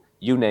to,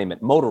 you name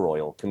it, motor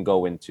oil can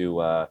go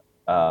into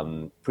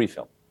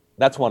pre-fill.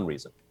 That's one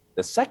reason.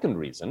 The second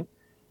reason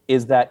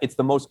is that it's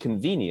the most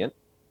convenient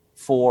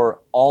for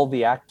all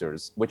the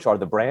actors, which are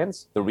the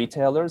brands, the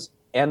retailers,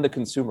 and the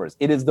consumers.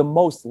 It is the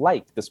most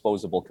like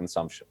disposable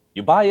consumption.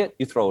 You buy it,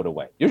 you throw it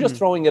away. You're just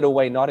throwing it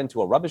away, not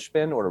into a rubbish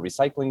bin or a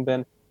recycling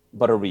bin,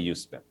 but a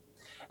reuse bin.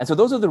 And so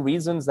those are the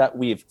reasons that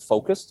we've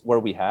focused where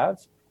we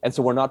have. And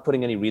so we're not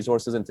putting any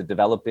resources into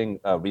developing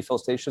refill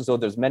stations, though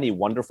there's many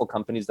wonderful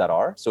companies that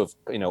are. So if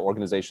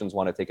organizations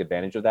want to take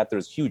advantage of that,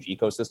 there's huge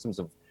ecosystems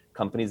of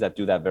companies that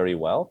do that very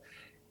well.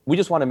 We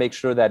just want to make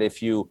sure that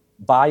if you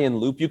buy in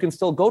Loop, you can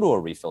still go to a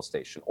refill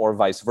station, or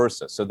vice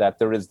versa, so that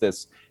there is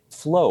this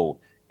flow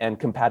and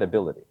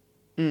compatibility.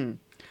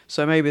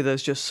 So maybe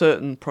there's just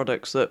certain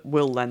products that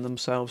will lend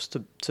themselves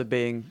to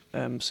being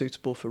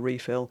suitable for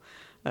refill.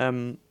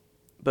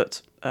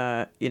 But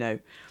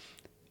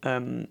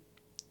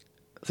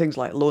things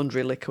like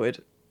laundry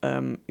liquid,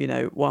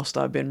 whilst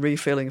I've been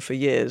refilling for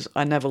years,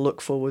 I never look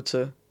forward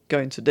to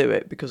going to do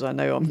it, because I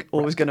know I'm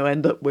always going to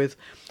end up with,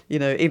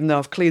 even though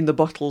I've cleaned the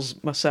bottles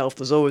myself,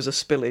 there's always a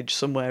spillage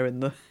somewhere in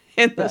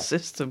in the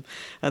system,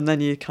 and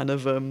then you're kind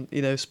of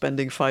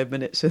spending 5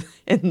 minutes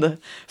in the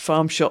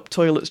farm shop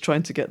toilets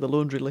trying to get the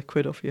laundry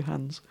liquid off your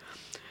hands.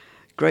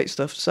 Great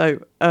stuff. So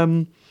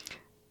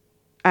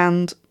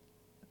and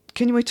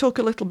can we talk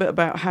a little bit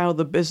about how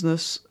the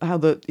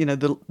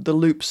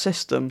Loop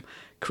system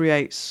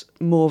creates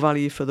more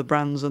value for the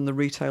brands and the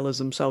retailers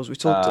themselves? We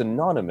talked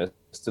synonymous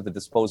to the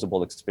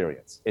disposable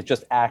experience. It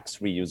just acts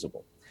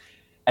reusable.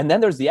 And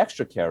then there's the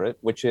extra carrot,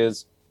 which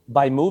is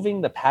by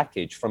moving the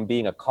package from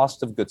being a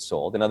cost of goods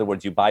sold, in other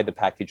words, you buy the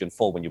package in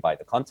full when you buy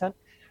the content,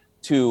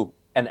 to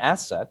an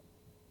asset,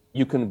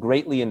 you can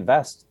greatly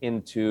invest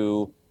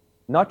into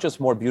not just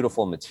more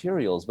beautiful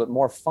materials, but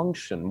more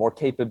function, more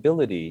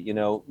capability,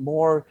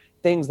 more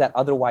things that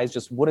otherwise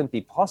just wouldn't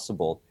be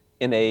possible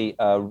in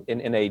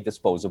a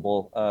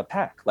disposable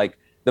pack. Like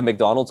the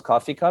McDonald's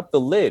coffee cup, the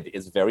lid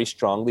is very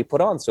strongly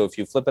put on. So if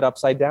you flip it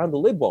upside down, the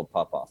lid won't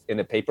pop off. In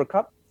a paper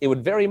cup, it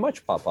would very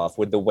much pop off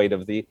with the weight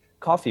of the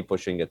coffee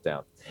pushing it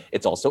down.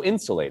 It's also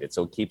insulated,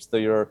 so it keeps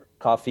your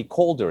coffee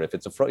colder if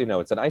it's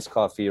it's an iced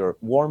coffee, or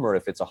warmer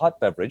if it's a hot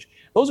beverage.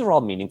 Those are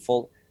all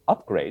meaningful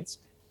upgrades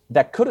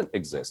that couldn't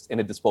exist in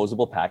a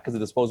disposable pack, because a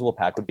disposable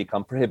pack would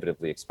become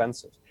prohibitively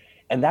expensive.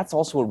 And that's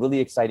also a really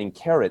exciting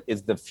carrot,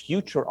 is the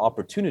future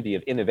opportunity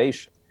of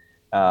innovation.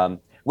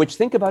 Which,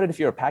 think about it, if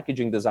you're a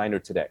packaging designer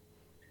today.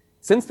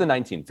 Since the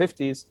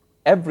 1950s,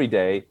 every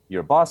day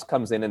your boss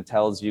comes in and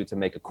tells you to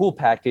make a cool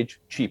package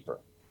cheaper.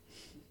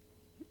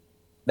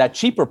 That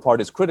cheaper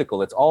part is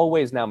critical. It's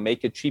always now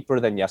make it cheaper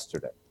than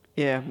yesterday.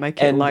 Yeah,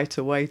 make it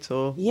lighter weight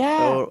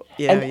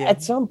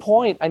At some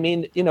point,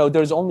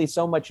 there's only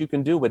so much you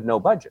can do with no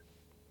budget.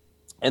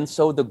 And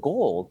so the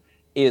goal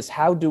is,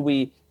 how do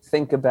we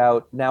think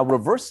about now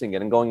reversing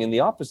it and going in the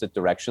opposite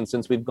direction,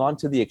 since we've gone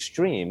to the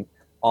extreme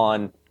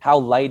on how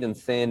light and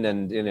thin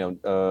and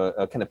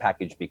can a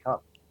package become?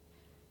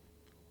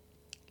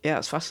 Yeah,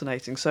 it's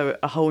fascinating. So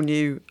a whole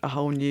new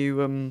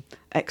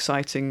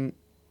exciting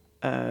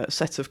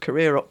set of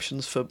career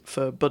options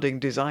for budding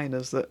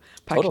designers, that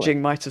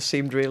packaging might have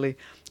seemed really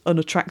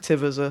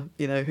unattractive as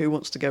who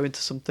wants to go into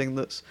something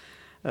that's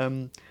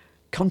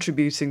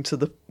contributing to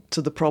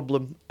the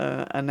problem,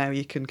 and now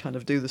you can kind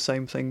of do the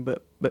same thing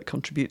but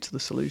contribute to the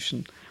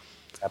solution.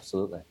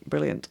 Absolutely.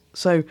 Brilliant.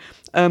 So,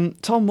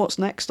 Tom, what's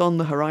next on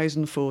the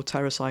horizon for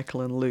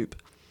TerraCycle and Loop?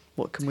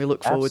 What can we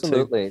look forward to?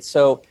 Absolutely.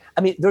 So,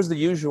 there's the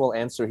usual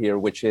answer here,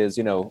 which is,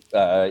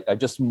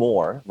 just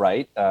more,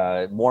 right?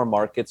 More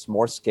markets,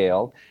 more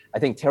scale. I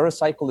think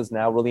TerraCycle is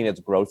now really in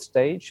its growth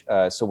stage.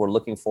 So we're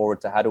looking forward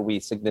to how do we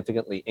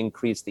significantly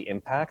increase the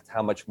impact?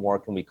 How much more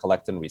can we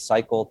collect and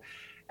recycle?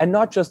 And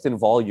not just in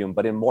volume,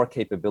 but in more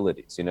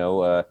capabilities.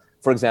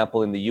 For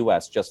example, in the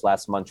US, just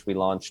last month, we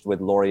launched with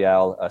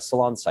L'Oreal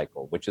Salon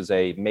Cycle, which is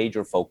a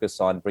major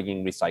focus on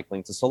bringing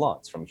recycling to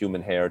salons, from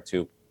human hair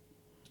to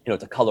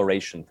to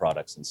coloration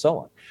products and so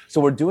on.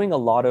 So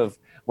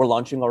we're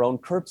launching our own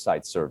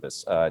curbside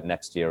service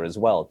next year as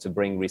well, to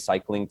bring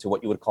recycling to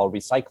what you would call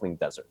recycling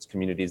deserts,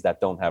 communities that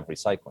don't have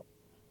recycling.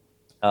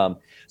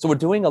 So we're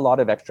doing a lot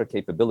of extra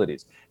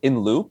capabilities. In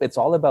Loop, it's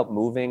all about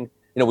moving,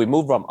 we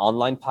moved from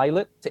online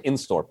pilot to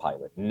in-store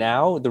pilot.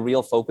 Now the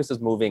real focus is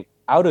moving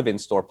out of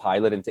in-store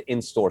pilot into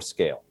in-store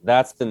scale.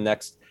 That's the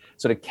next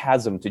sort of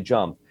chasm to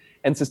jump.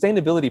 And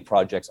sustainability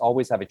projects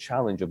always have a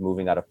challenge of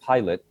moving out of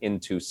pilot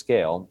into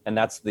scale. And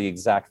that's the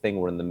exact thing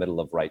we're in the middle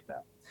of right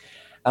now.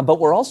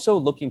 But we're also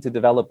looking to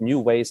develop new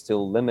ways to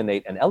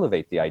eliminate and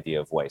elevate the idea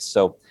of waste.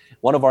 So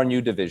one of our new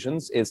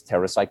divisions is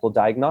TerraCycle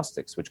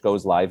Diagnostics, which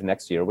goes live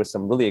next year with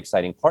some really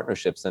exciting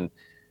partnerships. And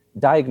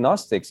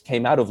diagnostics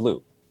came out of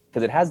Loop,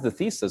 because it has the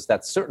thesis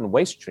that certain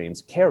waste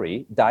streams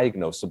carry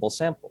diagnosable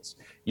samples.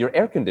 Your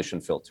air condition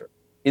filter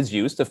is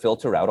used to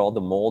filter out all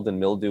the mold and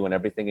mildew and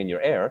everything in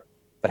your air.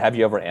 But have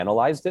you ever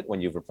analyzed it when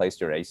you've replaced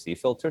your AC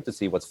filter to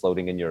see what's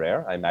floating in your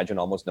air? I imagine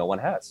almost no one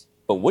has.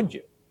 But would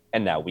you?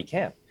 And now we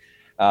can.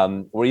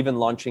 We're even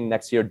launching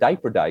next year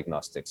diaper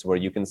diagnostics, where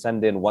you can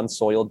send in one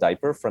soiled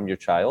diaper from your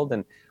child,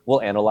 and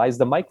we'll analyze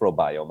the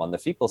microbiome on the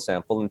fecal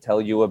sample and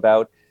tell you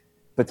about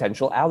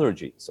potential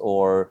allergies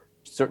or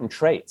certain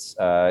traits.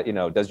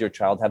 Does your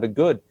child have a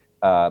good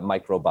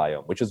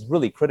microbiome, which is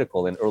really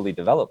critical in early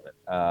development,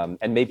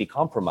 and may be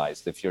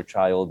compromised if your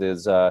child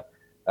is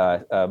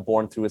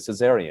born through a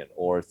cesarean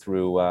or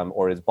through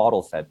or is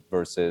bottle fed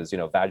versus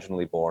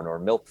vaginally born or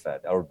milk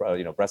fed or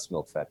breast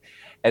milk fed.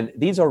 And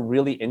these are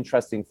really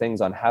interesting things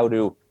on how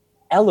to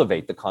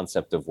elevate the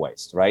concept of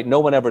waste, right? No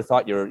one ever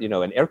thought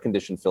an air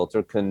conditioned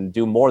filter can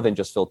do more than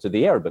just filter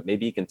the air, but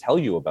maybe it can tell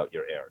you about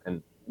your air.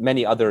 And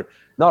many other,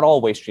 not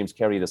all waste streams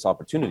carry this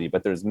opportunity,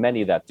 but there's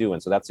many that do.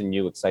 And so that's a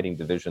new exciting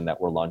division that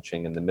we're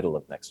launching in the middle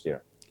of next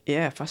year.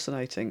 Yeah,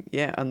 fascinating.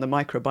 Yeah, and the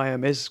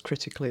microbiome is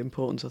critically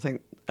important. I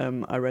think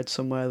I read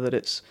somewhere that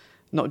it's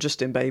not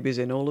just in babies,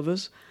 in all of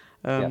us.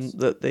 Yes.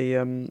 That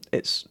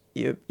it's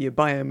your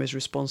biome is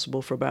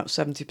responsible for about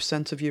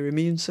 70% of your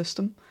immune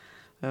system.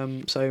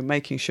 So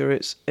making sure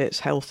it's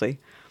healthy,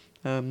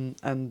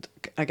 and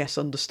I guess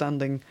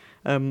understanding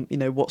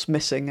what's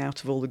missing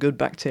out of all the good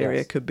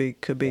bacteria could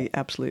be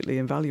absolutely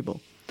invaluable.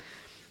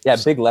 Yeah,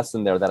 big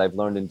lesson there that I've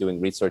learned in doing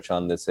research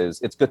on this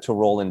is it's good to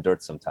roll in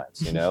dirt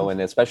sometimes,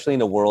 and especially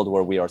in a world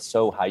where we are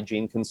so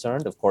hygiene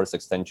concerned, of course,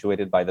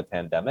 accentuated by the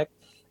pandemic.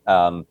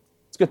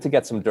 It's good to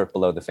get some dirt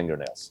below the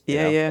fingernails,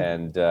 Yeah.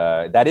 and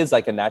that is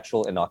like a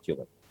natural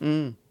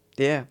inoculant.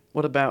 Yeah.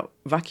 What about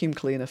vacuum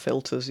cleaner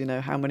filters?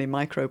 How many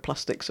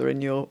microplastics are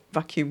in your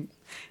vacuum,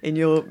 in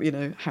your,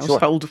 Sure.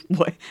 household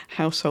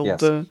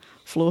Yes.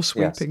 floor Yes.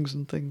 sweepings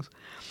and things.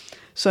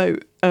 So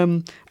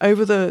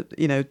over the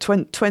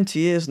 20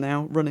 years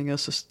now running a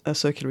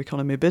circular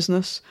economy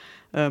business,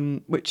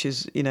 which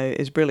is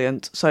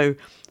brilliant. So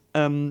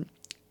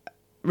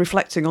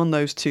reflecting on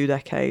those 2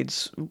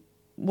 decades,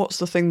 what's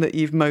the thing that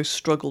you've most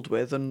struggled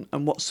with, and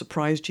what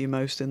surprised you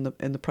most in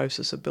the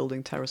process of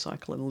building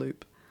TerraCycle and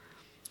Loop?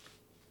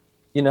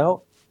 You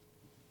know,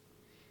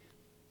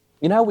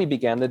 how we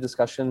began the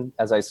discussion,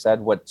 as I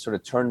said, what sort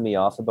of turned me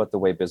off about the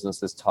way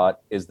business is taught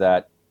is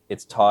that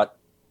it's taught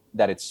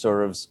that it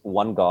serves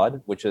one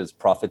God, which is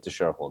profit to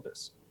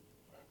shareholders.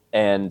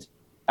 And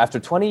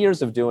after 20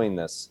 years of doing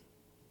this,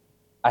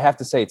 I have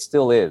to say it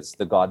still is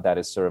the God that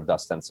is served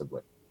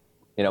ostensibly.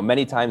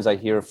 Many times I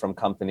hear from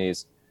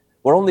companies,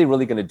 we're only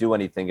really going to do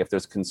anything if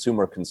there's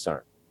consumer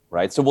concern,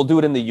 right? So we'll do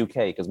it in the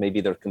UK because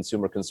maybe their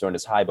consumer concern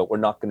is high, but we're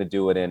not going to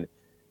do it in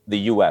the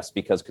US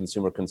because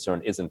consumer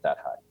concern isn't that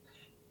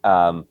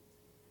high.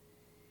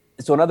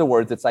 So in other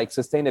words, it's like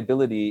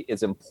sustainability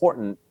is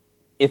important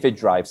if it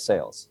drives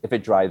sales, if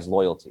it drives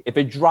loyalty, if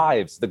it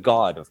drives the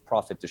God of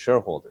profit to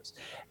shareholders.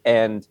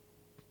 And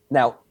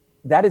now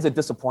that is a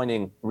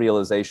disappointing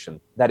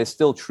realization that is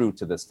still true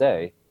to this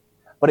day,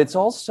 but it's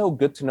also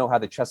good to know how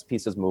the chess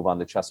pieces move on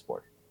the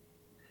chessboard.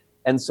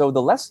 And so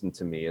the lesson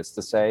to me is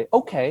to say,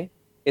 okay,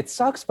 it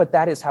sucks, but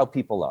that is how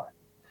people are.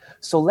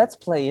 So let's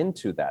play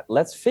into that.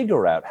 Let's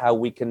figure out how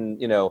we can,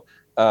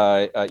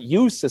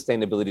 use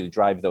sustainability to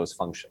drive those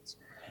functions.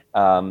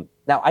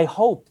 Now, I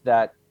hope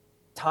that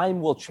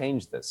time will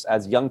change this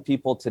as young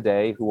people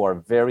today who are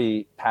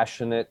very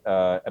passionate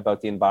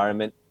about the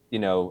environment,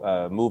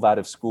 move out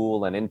of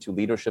school and into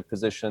leadership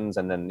positions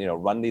and then,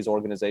 run these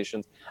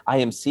organizations. I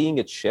am seeing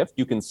it shift.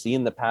 You can see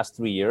in the past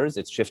 3 years,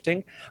 it's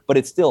shifting, but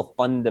it's still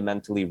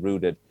fundamentally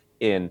rooted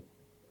in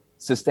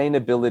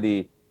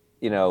sustainability,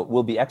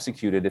 will be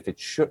executed if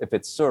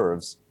it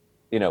serves,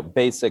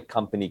 basic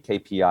company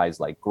KPIs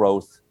like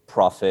growth,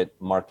 profit,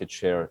 market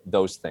share,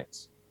 those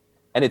things.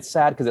 And it's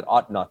sad because it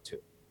ought not to,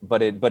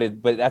 but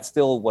that's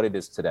still what it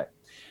is today.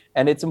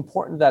 And it's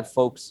important that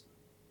folks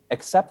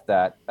accept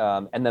that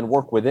and then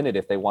work within it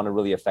if they want to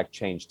really affect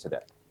change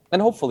today.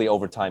 And hopefully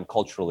over time,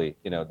 culturally,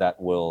 that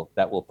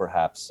will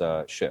perhaps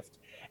shift.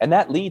 And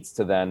that leads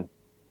to then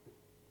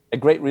a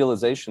great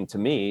realization to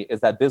me is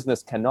that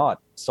business cannot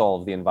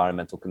solve the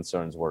environmental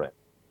concerns we're in.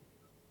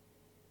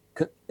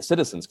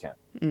 Citizens can.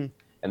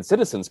 And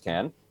citizens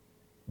can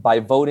by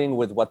voting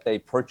with what they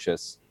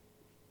purchase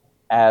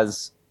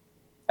as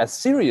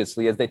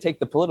seriously as they take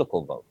the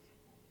political vote.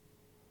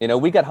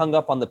 We get hung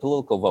up on the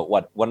political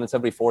vote. Once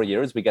every 4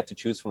 years, we get to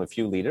choose from a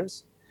few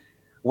leaders.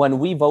 When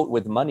we vote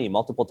with money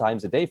multiple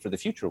times a day for the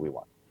future we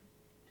want.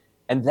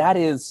 And that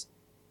is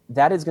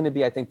going to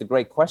be, I think, the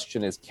great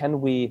question is,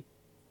 can we,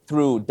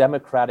 through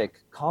democratic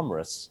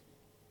commerce,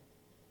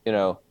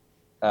 and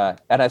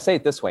I say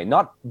it this way,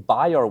 not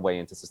buy our way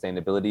into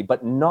sustainability,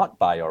 but not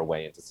buy our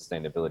way into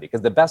sustainability,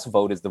 because the best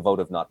vote is the vote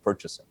of not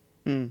purchasing.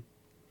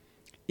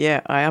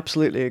 Yeah, I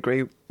absolutely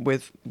agree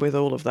with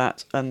all of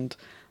that. And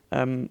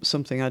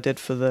something I did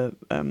for the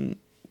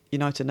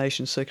United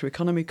Nations Circular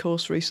Economy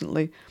course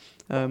recently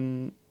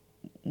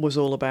was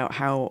all about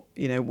how,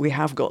 we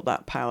have got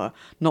that power,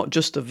 not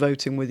just of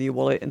voting with your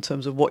wallet in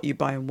terms of what you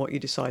buy and what you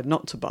decide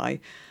not to buy,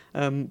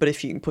 but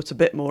if you can put a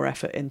bit more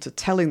effort into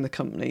telling the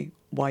company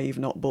why you've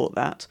not bought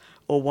that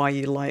or why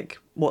you like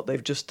what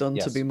they've just done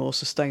to be more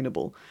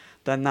sustainable,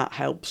 then that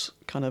helps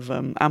kind of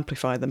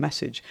amplify the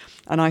message.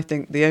 And I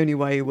think the only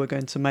way we're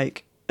going to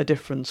make a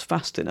difference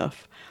fast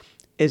enough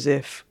is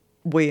if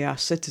we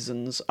as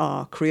citizens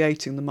are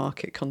creating the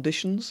market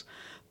conditions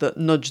that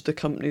nudge the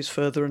companies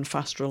further and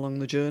faster along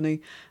the journey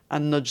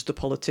and nudge the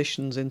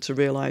politicians into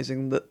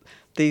realising that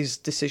these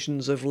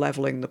decisions of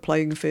levelling the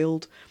playing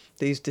field,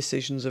 these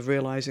decisions of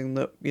realising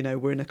that,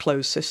 we're in a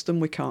closed system,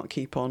 we can't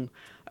keep on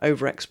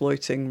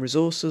over-exploiting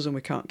resources and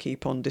we can't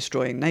keep on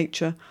destroying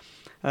nature.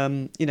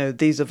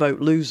 These are vote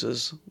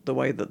losers, the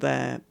way that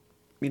they're,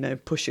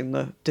 pushing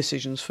the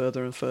decisions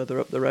further and further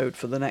up the road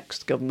for the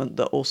next government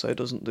that also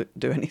doesn't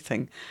do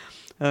anything.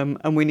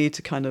 And we need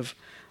to kind of,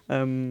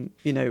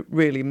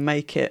 really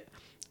make it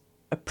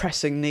a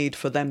pressing need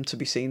for them to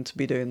be seen to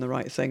be doing the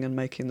right thing and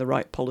making the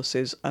right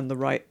policies and the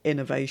right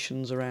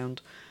innovations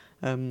around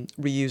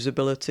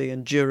reusability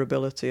and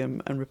durability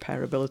and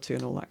repairability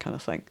and all that kind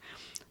of thing.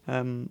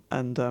 I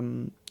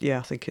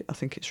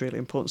think it's really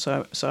important.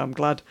 So I'm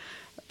glad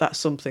that's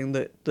something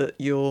that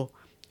you're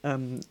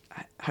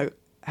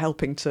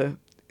helping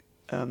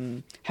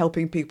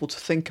people to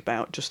think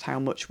about just how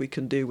much we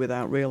can do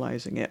without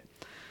realising it.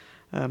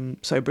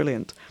 So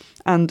brilliant.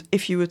 And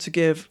if you were to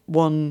give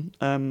one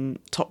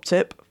top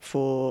tip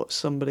for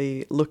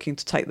somebody looking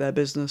to take their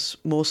business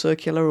more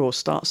circular or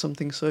start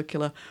something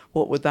circular,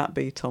 what would that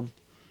be, Tom?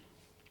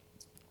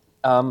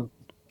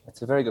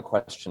 It's a very good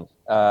question.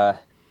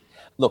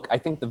 Look, I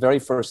think the very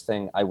first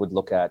thing I would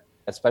look at,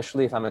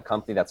 especially if I'm a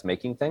company that's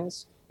making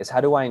things, is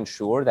how do I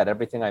ensure that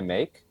everything I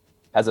make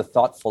has a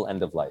thoughtful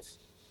end of life?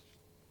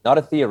 Not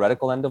a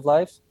theoretical end of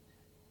life,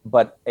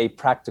 but a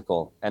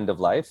practical end of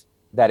life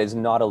that is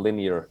not a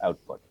linear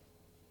output.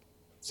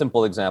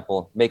 Simple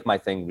example, make my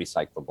thing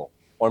recyclable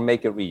or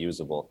make it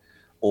reusable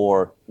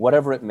or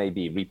whatever it may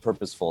be,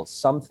 repurposeful,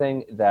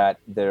 something that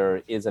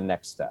there is a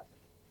next step.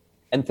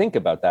 And think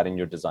about that in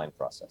your design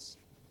process.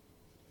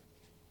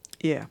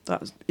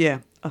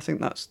 I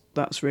think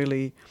that's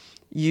really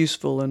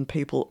useful, and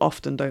people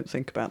often don't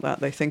think about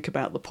that. They think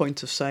about the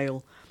point of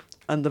sale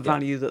and the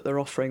value that they're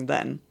offering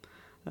then,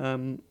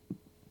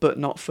 but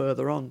not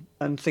further on.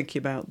 And thinking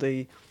about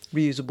the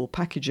reusable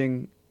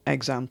packaging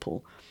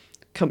example,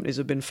 companies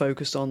have been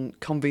focused on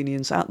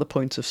convenience at the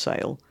point of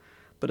sale,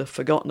 but have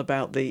forgotten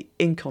about the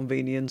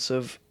inconvenience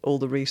of all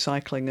the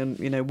recycling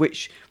and,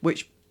 which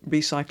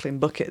recycling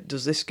bucket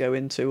does this go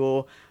into,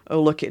 or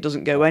oh look, it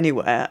doesn't go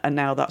anywhere, and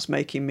now that's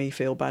making me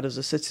feel bad as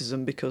a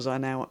citizen because I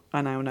now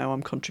know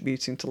I'm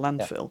contributing to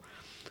landfill.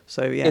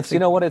 So you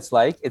know what it's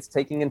like. It's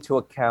taking into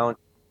account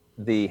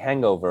the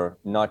hangover,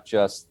 not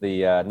just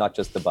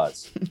the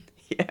buzz.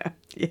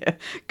 yeah,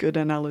 good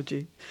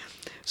analogy.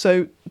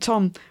 So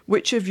Tom,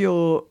 which of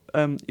your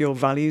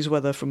values,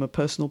 whether from a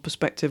personal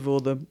perspective or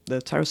the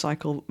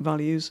TerraCycle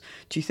values,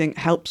 do you think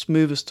helps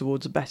move us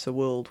towards a better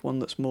world, one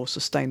that's more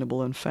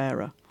sustainable and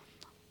fairer?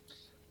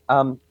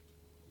 I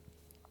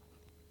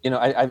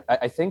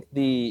think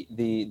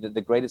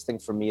the greatest thing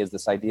for me is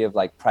this idea of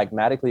like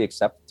pragmatically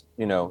accept,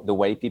 the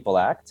way people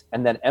act,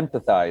 and then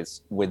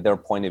empathize with their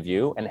point of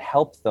view and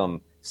help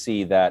them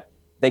see that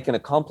they can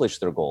accomplish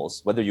their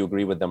goals, whether you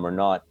agree with them or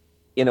not,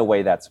 in a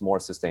way that's more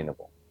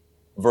sustainable,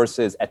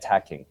 versus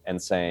attacking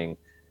and saying,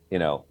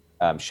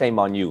 shame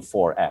on you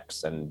for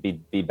X and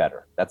be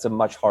better. That's a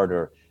much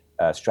harder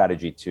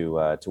strategy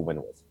to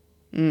win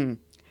with.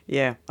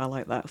 Yeah, I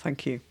like that.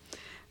 Thank you.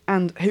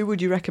 And who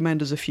would you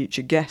recommend as a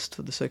future guest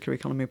for the Circular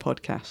Economy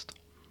podcast?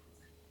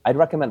 I'd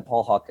recommend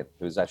Paul Hawken,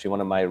 who's actually one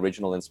of my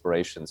original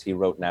inspirations. He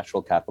wrote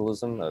Natural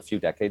Capitalism a few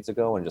decades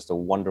ago, and just a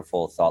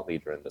wonderful thought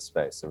leader in this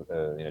space,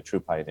 a true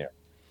pioneer.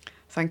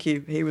 Thank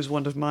you. He was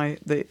one of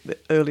the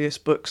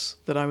earliest books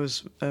that I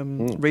was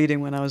reading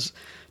when I was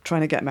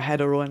trying to get my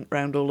head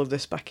around all of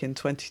this back in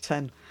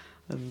 2010.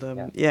 And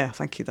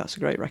thank you. That's a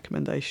great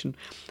recommendation.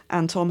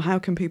 And Tom, how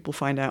can people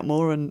find out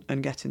more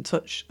and get in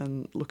touch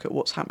and look at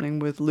what's happening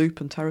with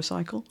Loop and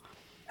TerraCycle?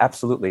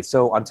 Absolutely.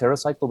 So on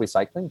TerraCycle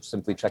Recycling,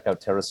 simply check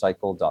out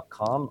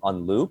TerraCycle.com.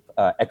 On Loop,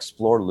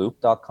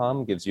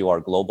 ExploreLoop.com gives you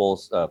our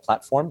global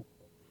platform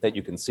that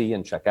you can see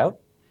and check out.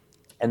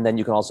 And then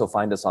you can also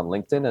find us on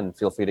LinkedIn, and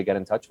feel free to get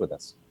in touch with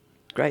us.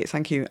 Great,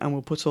 thank you. And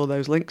we'll put all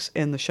those links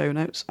in the show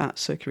notes at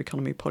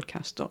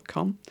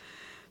circulareconomypodcast.com.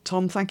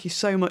 Tom, thank you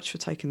so much for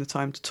taking the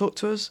time to talk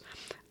to us,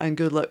 and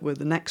good luck with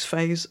the next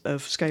phase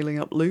of scaling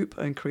up Loop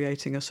and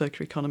creating a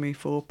circular economy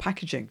for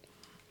packaging.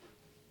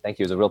 Thank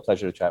you. It was a real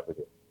pleasure to chat with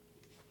you.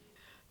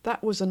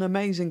 That was an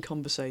amazing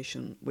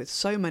conversation with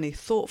so many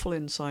thoughtful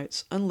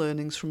insights and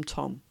learnings from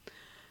Tom.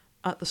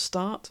 At the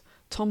start,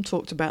 Tom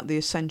talked about the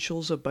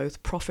essentials of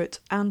both profit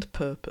and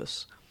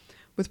purpose,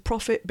 with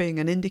profit being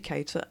an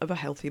indicator of a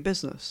healthy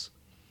business.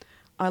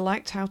 I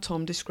liked how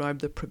Tom described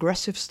the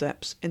progressive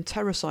steps in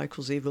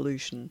TerraCycle's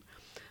evolution,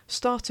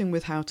 starting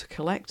with how to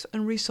collect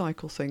and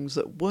recycle things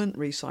that weren't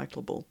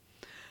recyclable,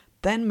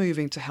 then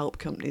moving to help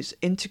companies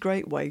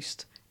integrate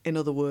waste, in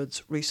other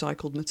words,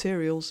 recycled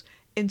materials,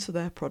 into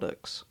their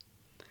products.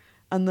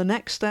 And the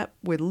next step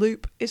with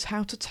Loop is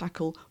how to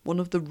tackle one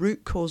of the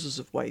root causes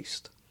of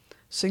waste,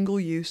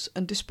 single-use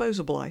and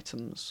disposable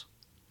items.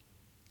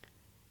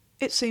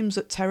 It seems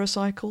that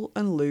TerraCycle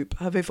and Loop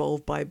have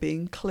evolved by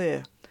being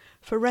clear,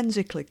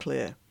 forensically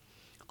clear,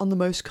 on the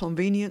most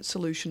convenient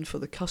solution for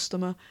the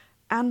customer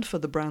and for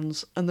the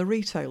brands and the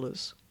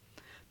retailers.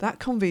 That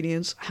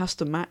convenience has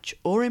to match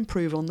or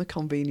improve on the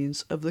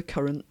convenience of the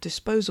current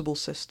disposable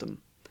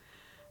system.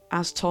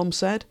 As Tom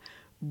said,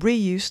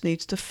 reuse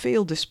needs to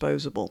feel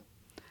disposable.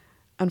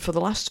 And for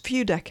the last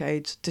few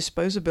decades,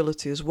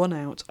 disposability has won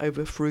out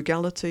over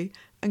frugality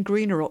and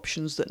greener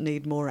options that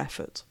need more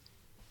effort.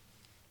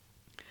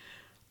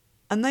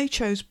 And they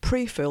chose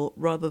pre-fill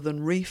rather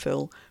than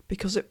refill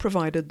because it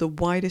provided the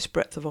widest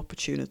breadth of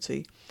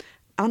opportunity,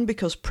 and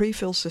because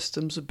pre-fill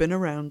systems have been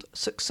around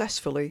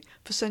successfully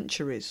for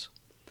centuries.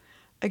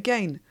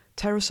 Again,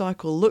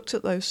 TerraCycle looked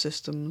at those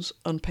systems,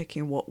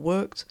 unpicking what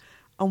worked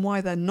and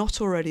why they're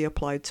not already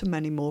applied to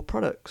many more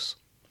products.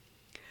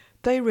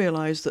 They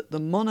realised that the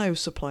mono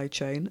supply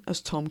chain,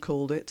 as Tom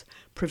called it,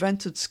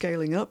 prevented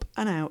scaling up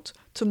and out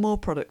to more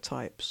product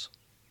types.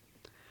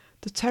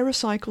 The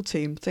TerraCycle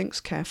team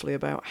thinks carefully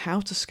about how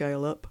to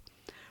scale up,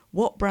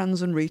 what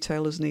brands and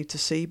retailers need to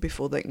see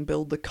before they can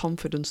build the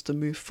confidence to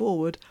move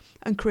forward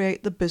and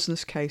create the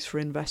business case for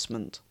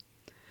investment.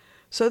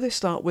 So they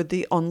start with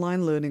the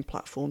online learning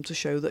platform to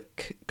show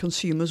that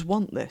consumers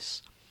want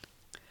this.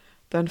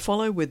 Then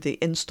follow with the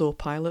in-store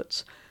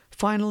pilots,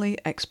 finally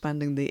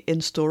expanding the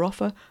in-store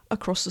offer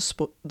across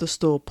the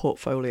store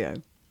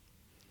portfolio.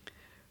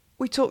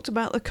 We talked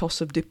about the cost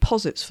of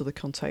deposits for the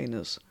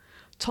containers.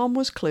 Tom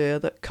was clear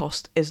that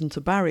cost isn't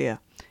a barrier,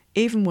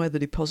 even where the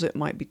deposit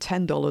might be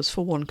 $10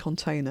 for one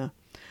container.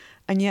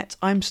 And yet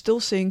I'm still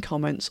seeing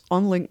comments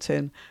on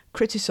LinkedIn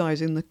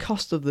criticising the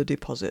cost of the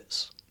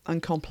deposits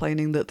and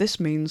complaining that this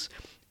means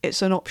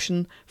it's an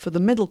option for the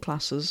middle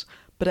classes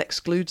but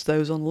excludes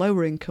those on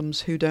lower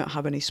incomes who don't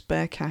have any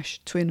spare cash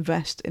to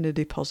invest in a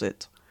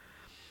deposit.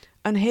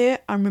 And here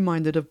I'm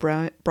reminded of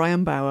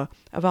Brian Bauer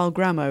of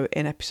Algramo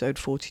in episode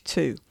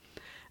 42,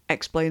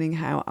 explaining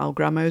how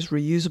Algramo's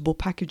reusable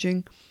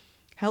packaging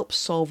helps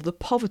solve the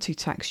poverty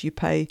tax you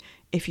pay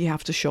if you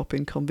have to shop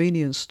in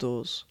convenience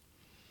stores.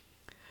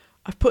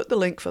 I've put the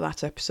link for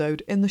that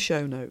episode in the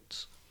show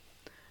notes.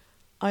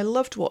 I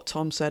loved what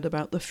Tom said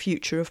about the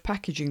future of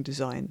packaging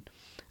design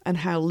and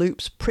how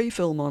Loop's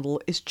pre-fill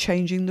model is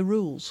changing the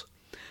rules,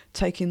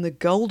 taking the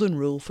golden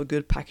rule for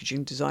good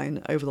packaging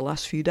design over the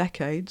last few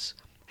decades,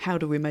 how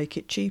do we make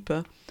it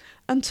cheaper,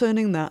 and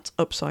turning that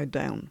upside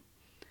down.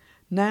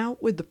 Now,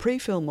 with the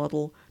pre-fill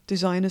model,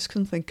 designers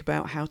can think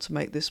about how to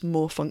make this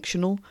more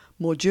functional,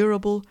 more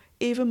durable,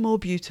 even more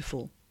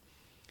beautiful.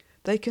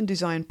 They can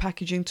design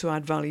packaging to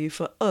add value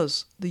for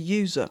us, the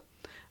user,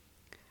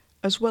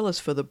 as well as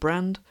for the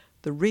brand,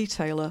 the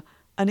retailer,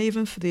 and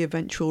even for the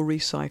eventual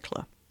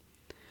recycler.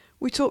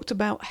 We talked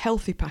about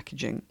healthy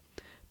packaging,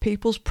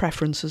 people's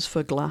preferences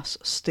for glass,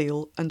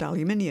 steel, and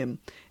aluminium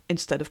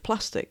instead of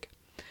plastic.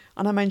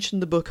 And I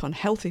mentioned the book on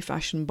healthy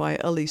fashion by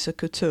Elisa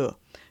Couture,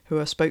 who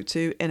I spoke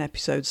to in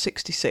episode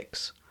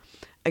 66.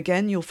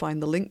 Again, you'll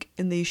find the link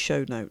in these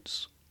show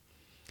notes.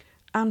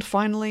 And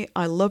finally,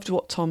 I loved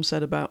what Tom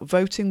said about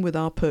voting with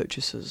our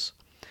purchases.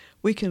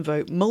 We can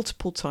vote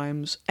multiple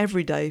times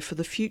every day for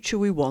the future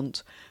we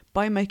want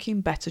by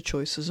making better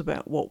choices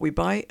about what we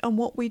buy and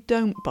what we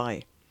don't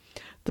buy.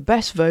 The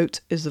best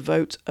vote is the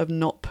vote of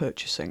not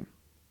purchasing.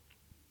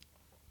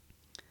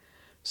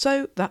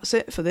 So that's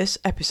it for this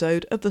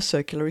episode of the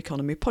Circular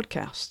Economy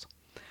podcast.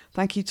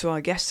 Thank you to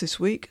our guest this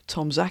week,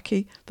 Tom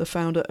Zaki, the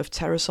founder of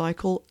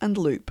TerraCycle and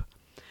Loop.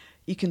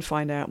 You can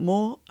find out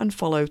more and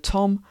follow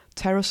Tom,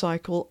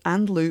 TerraCycle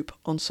and Loop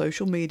on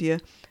social media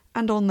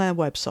and on their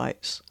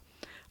websites.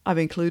 I've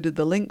included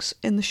the links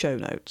in the show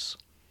notes.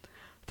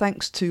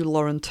 Thanks to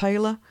Lauren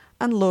Taylor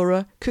and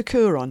Laura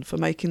Kukuron for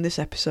making this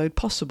episode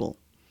possible.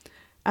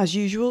 As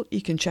usual,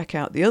 you can check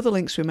out the other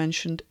links we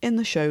mentioned in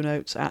the show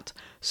notes at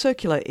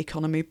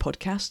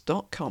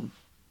circulareconomypodcast.com.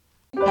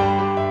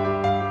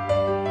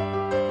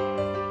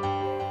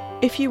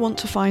 If you want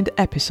to find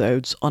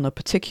episodes on a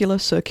particular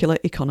circular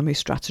economy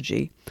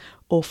strategy,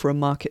 or for a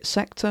market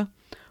sector,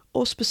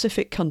 or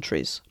specific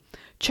countries,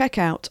 check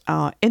out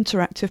our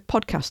interactive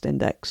podcast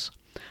index.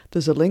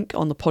 There's a link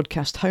on the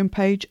podcast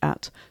homepage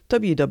at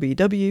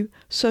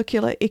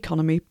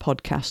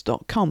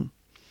www.circulareconomypodcast.com.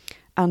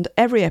 And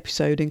every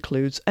episode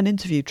includes an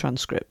interview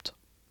transcript.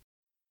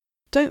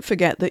 Don't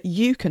forget that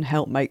you can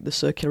help make the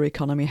circular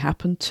economy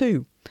happen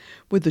too,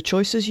 with the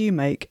choices you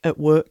make at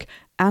work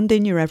and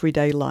in your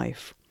everyday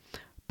life.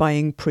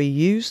 Buying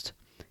pre-used,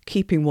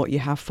 keeping what you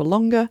have for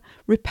longer,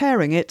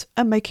 repairing it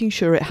and making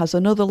sure it has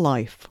another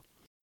life.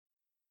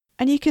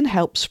 And you can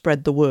help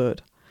spread the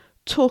word,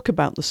 talk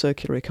about the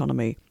circular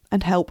economy,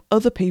 and help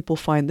other people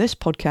find this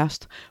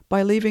podcast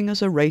by leaving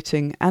us a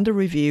rating and a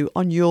review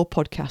on your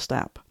podcast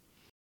app.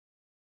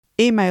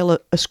 Email a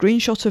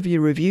screenshot of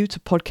your review to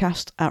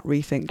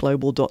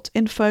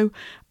podcast@rethinkglobal.info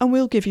and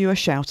we'll give you a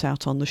shout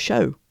out on the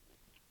show.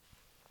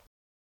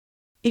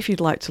 If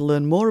you'd like to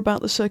learn more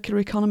about the circular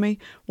economy,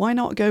 why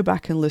not go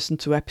back and listen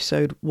to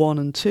episode 1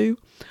 and 2,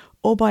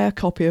 or buy a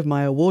copy of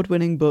my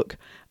award-winning book,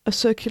 A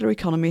Circular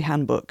Economy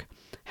Handbook,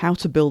 How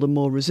to Build a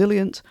More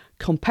Resilient,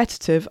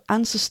 Competitive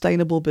and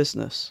Sustainable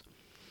Business.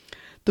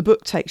 The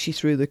book takes you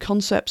through the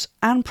concepts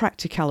and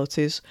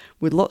practicalities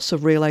with lots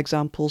of real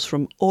examples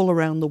from all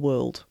around the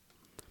world.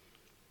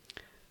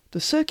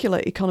 The Circular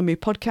Economy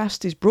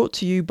podcast is brought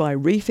to you by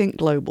Rethink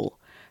Global,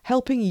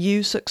 helping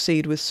you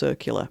succeed with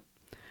circular.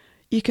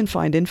 You can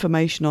find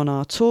information on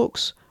our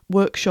talks,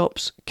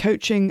 workshops,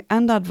 coaching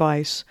and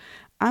advice,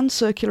 and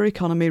circular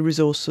economy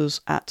resources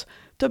at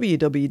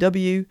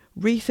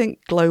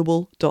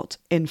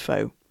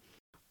www.rethinkglobal.info,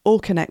 or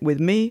connect with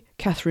me,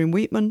 Catherine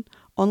Wheatman,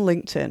 on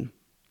LinkedIn.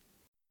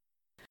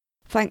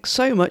 Thanks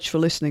so much for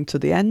listening to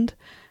the end,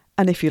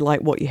 and if you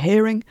like what you're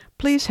hearing,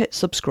 please hit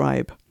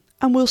subscribe,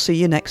 and we'll see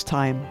you next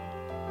time.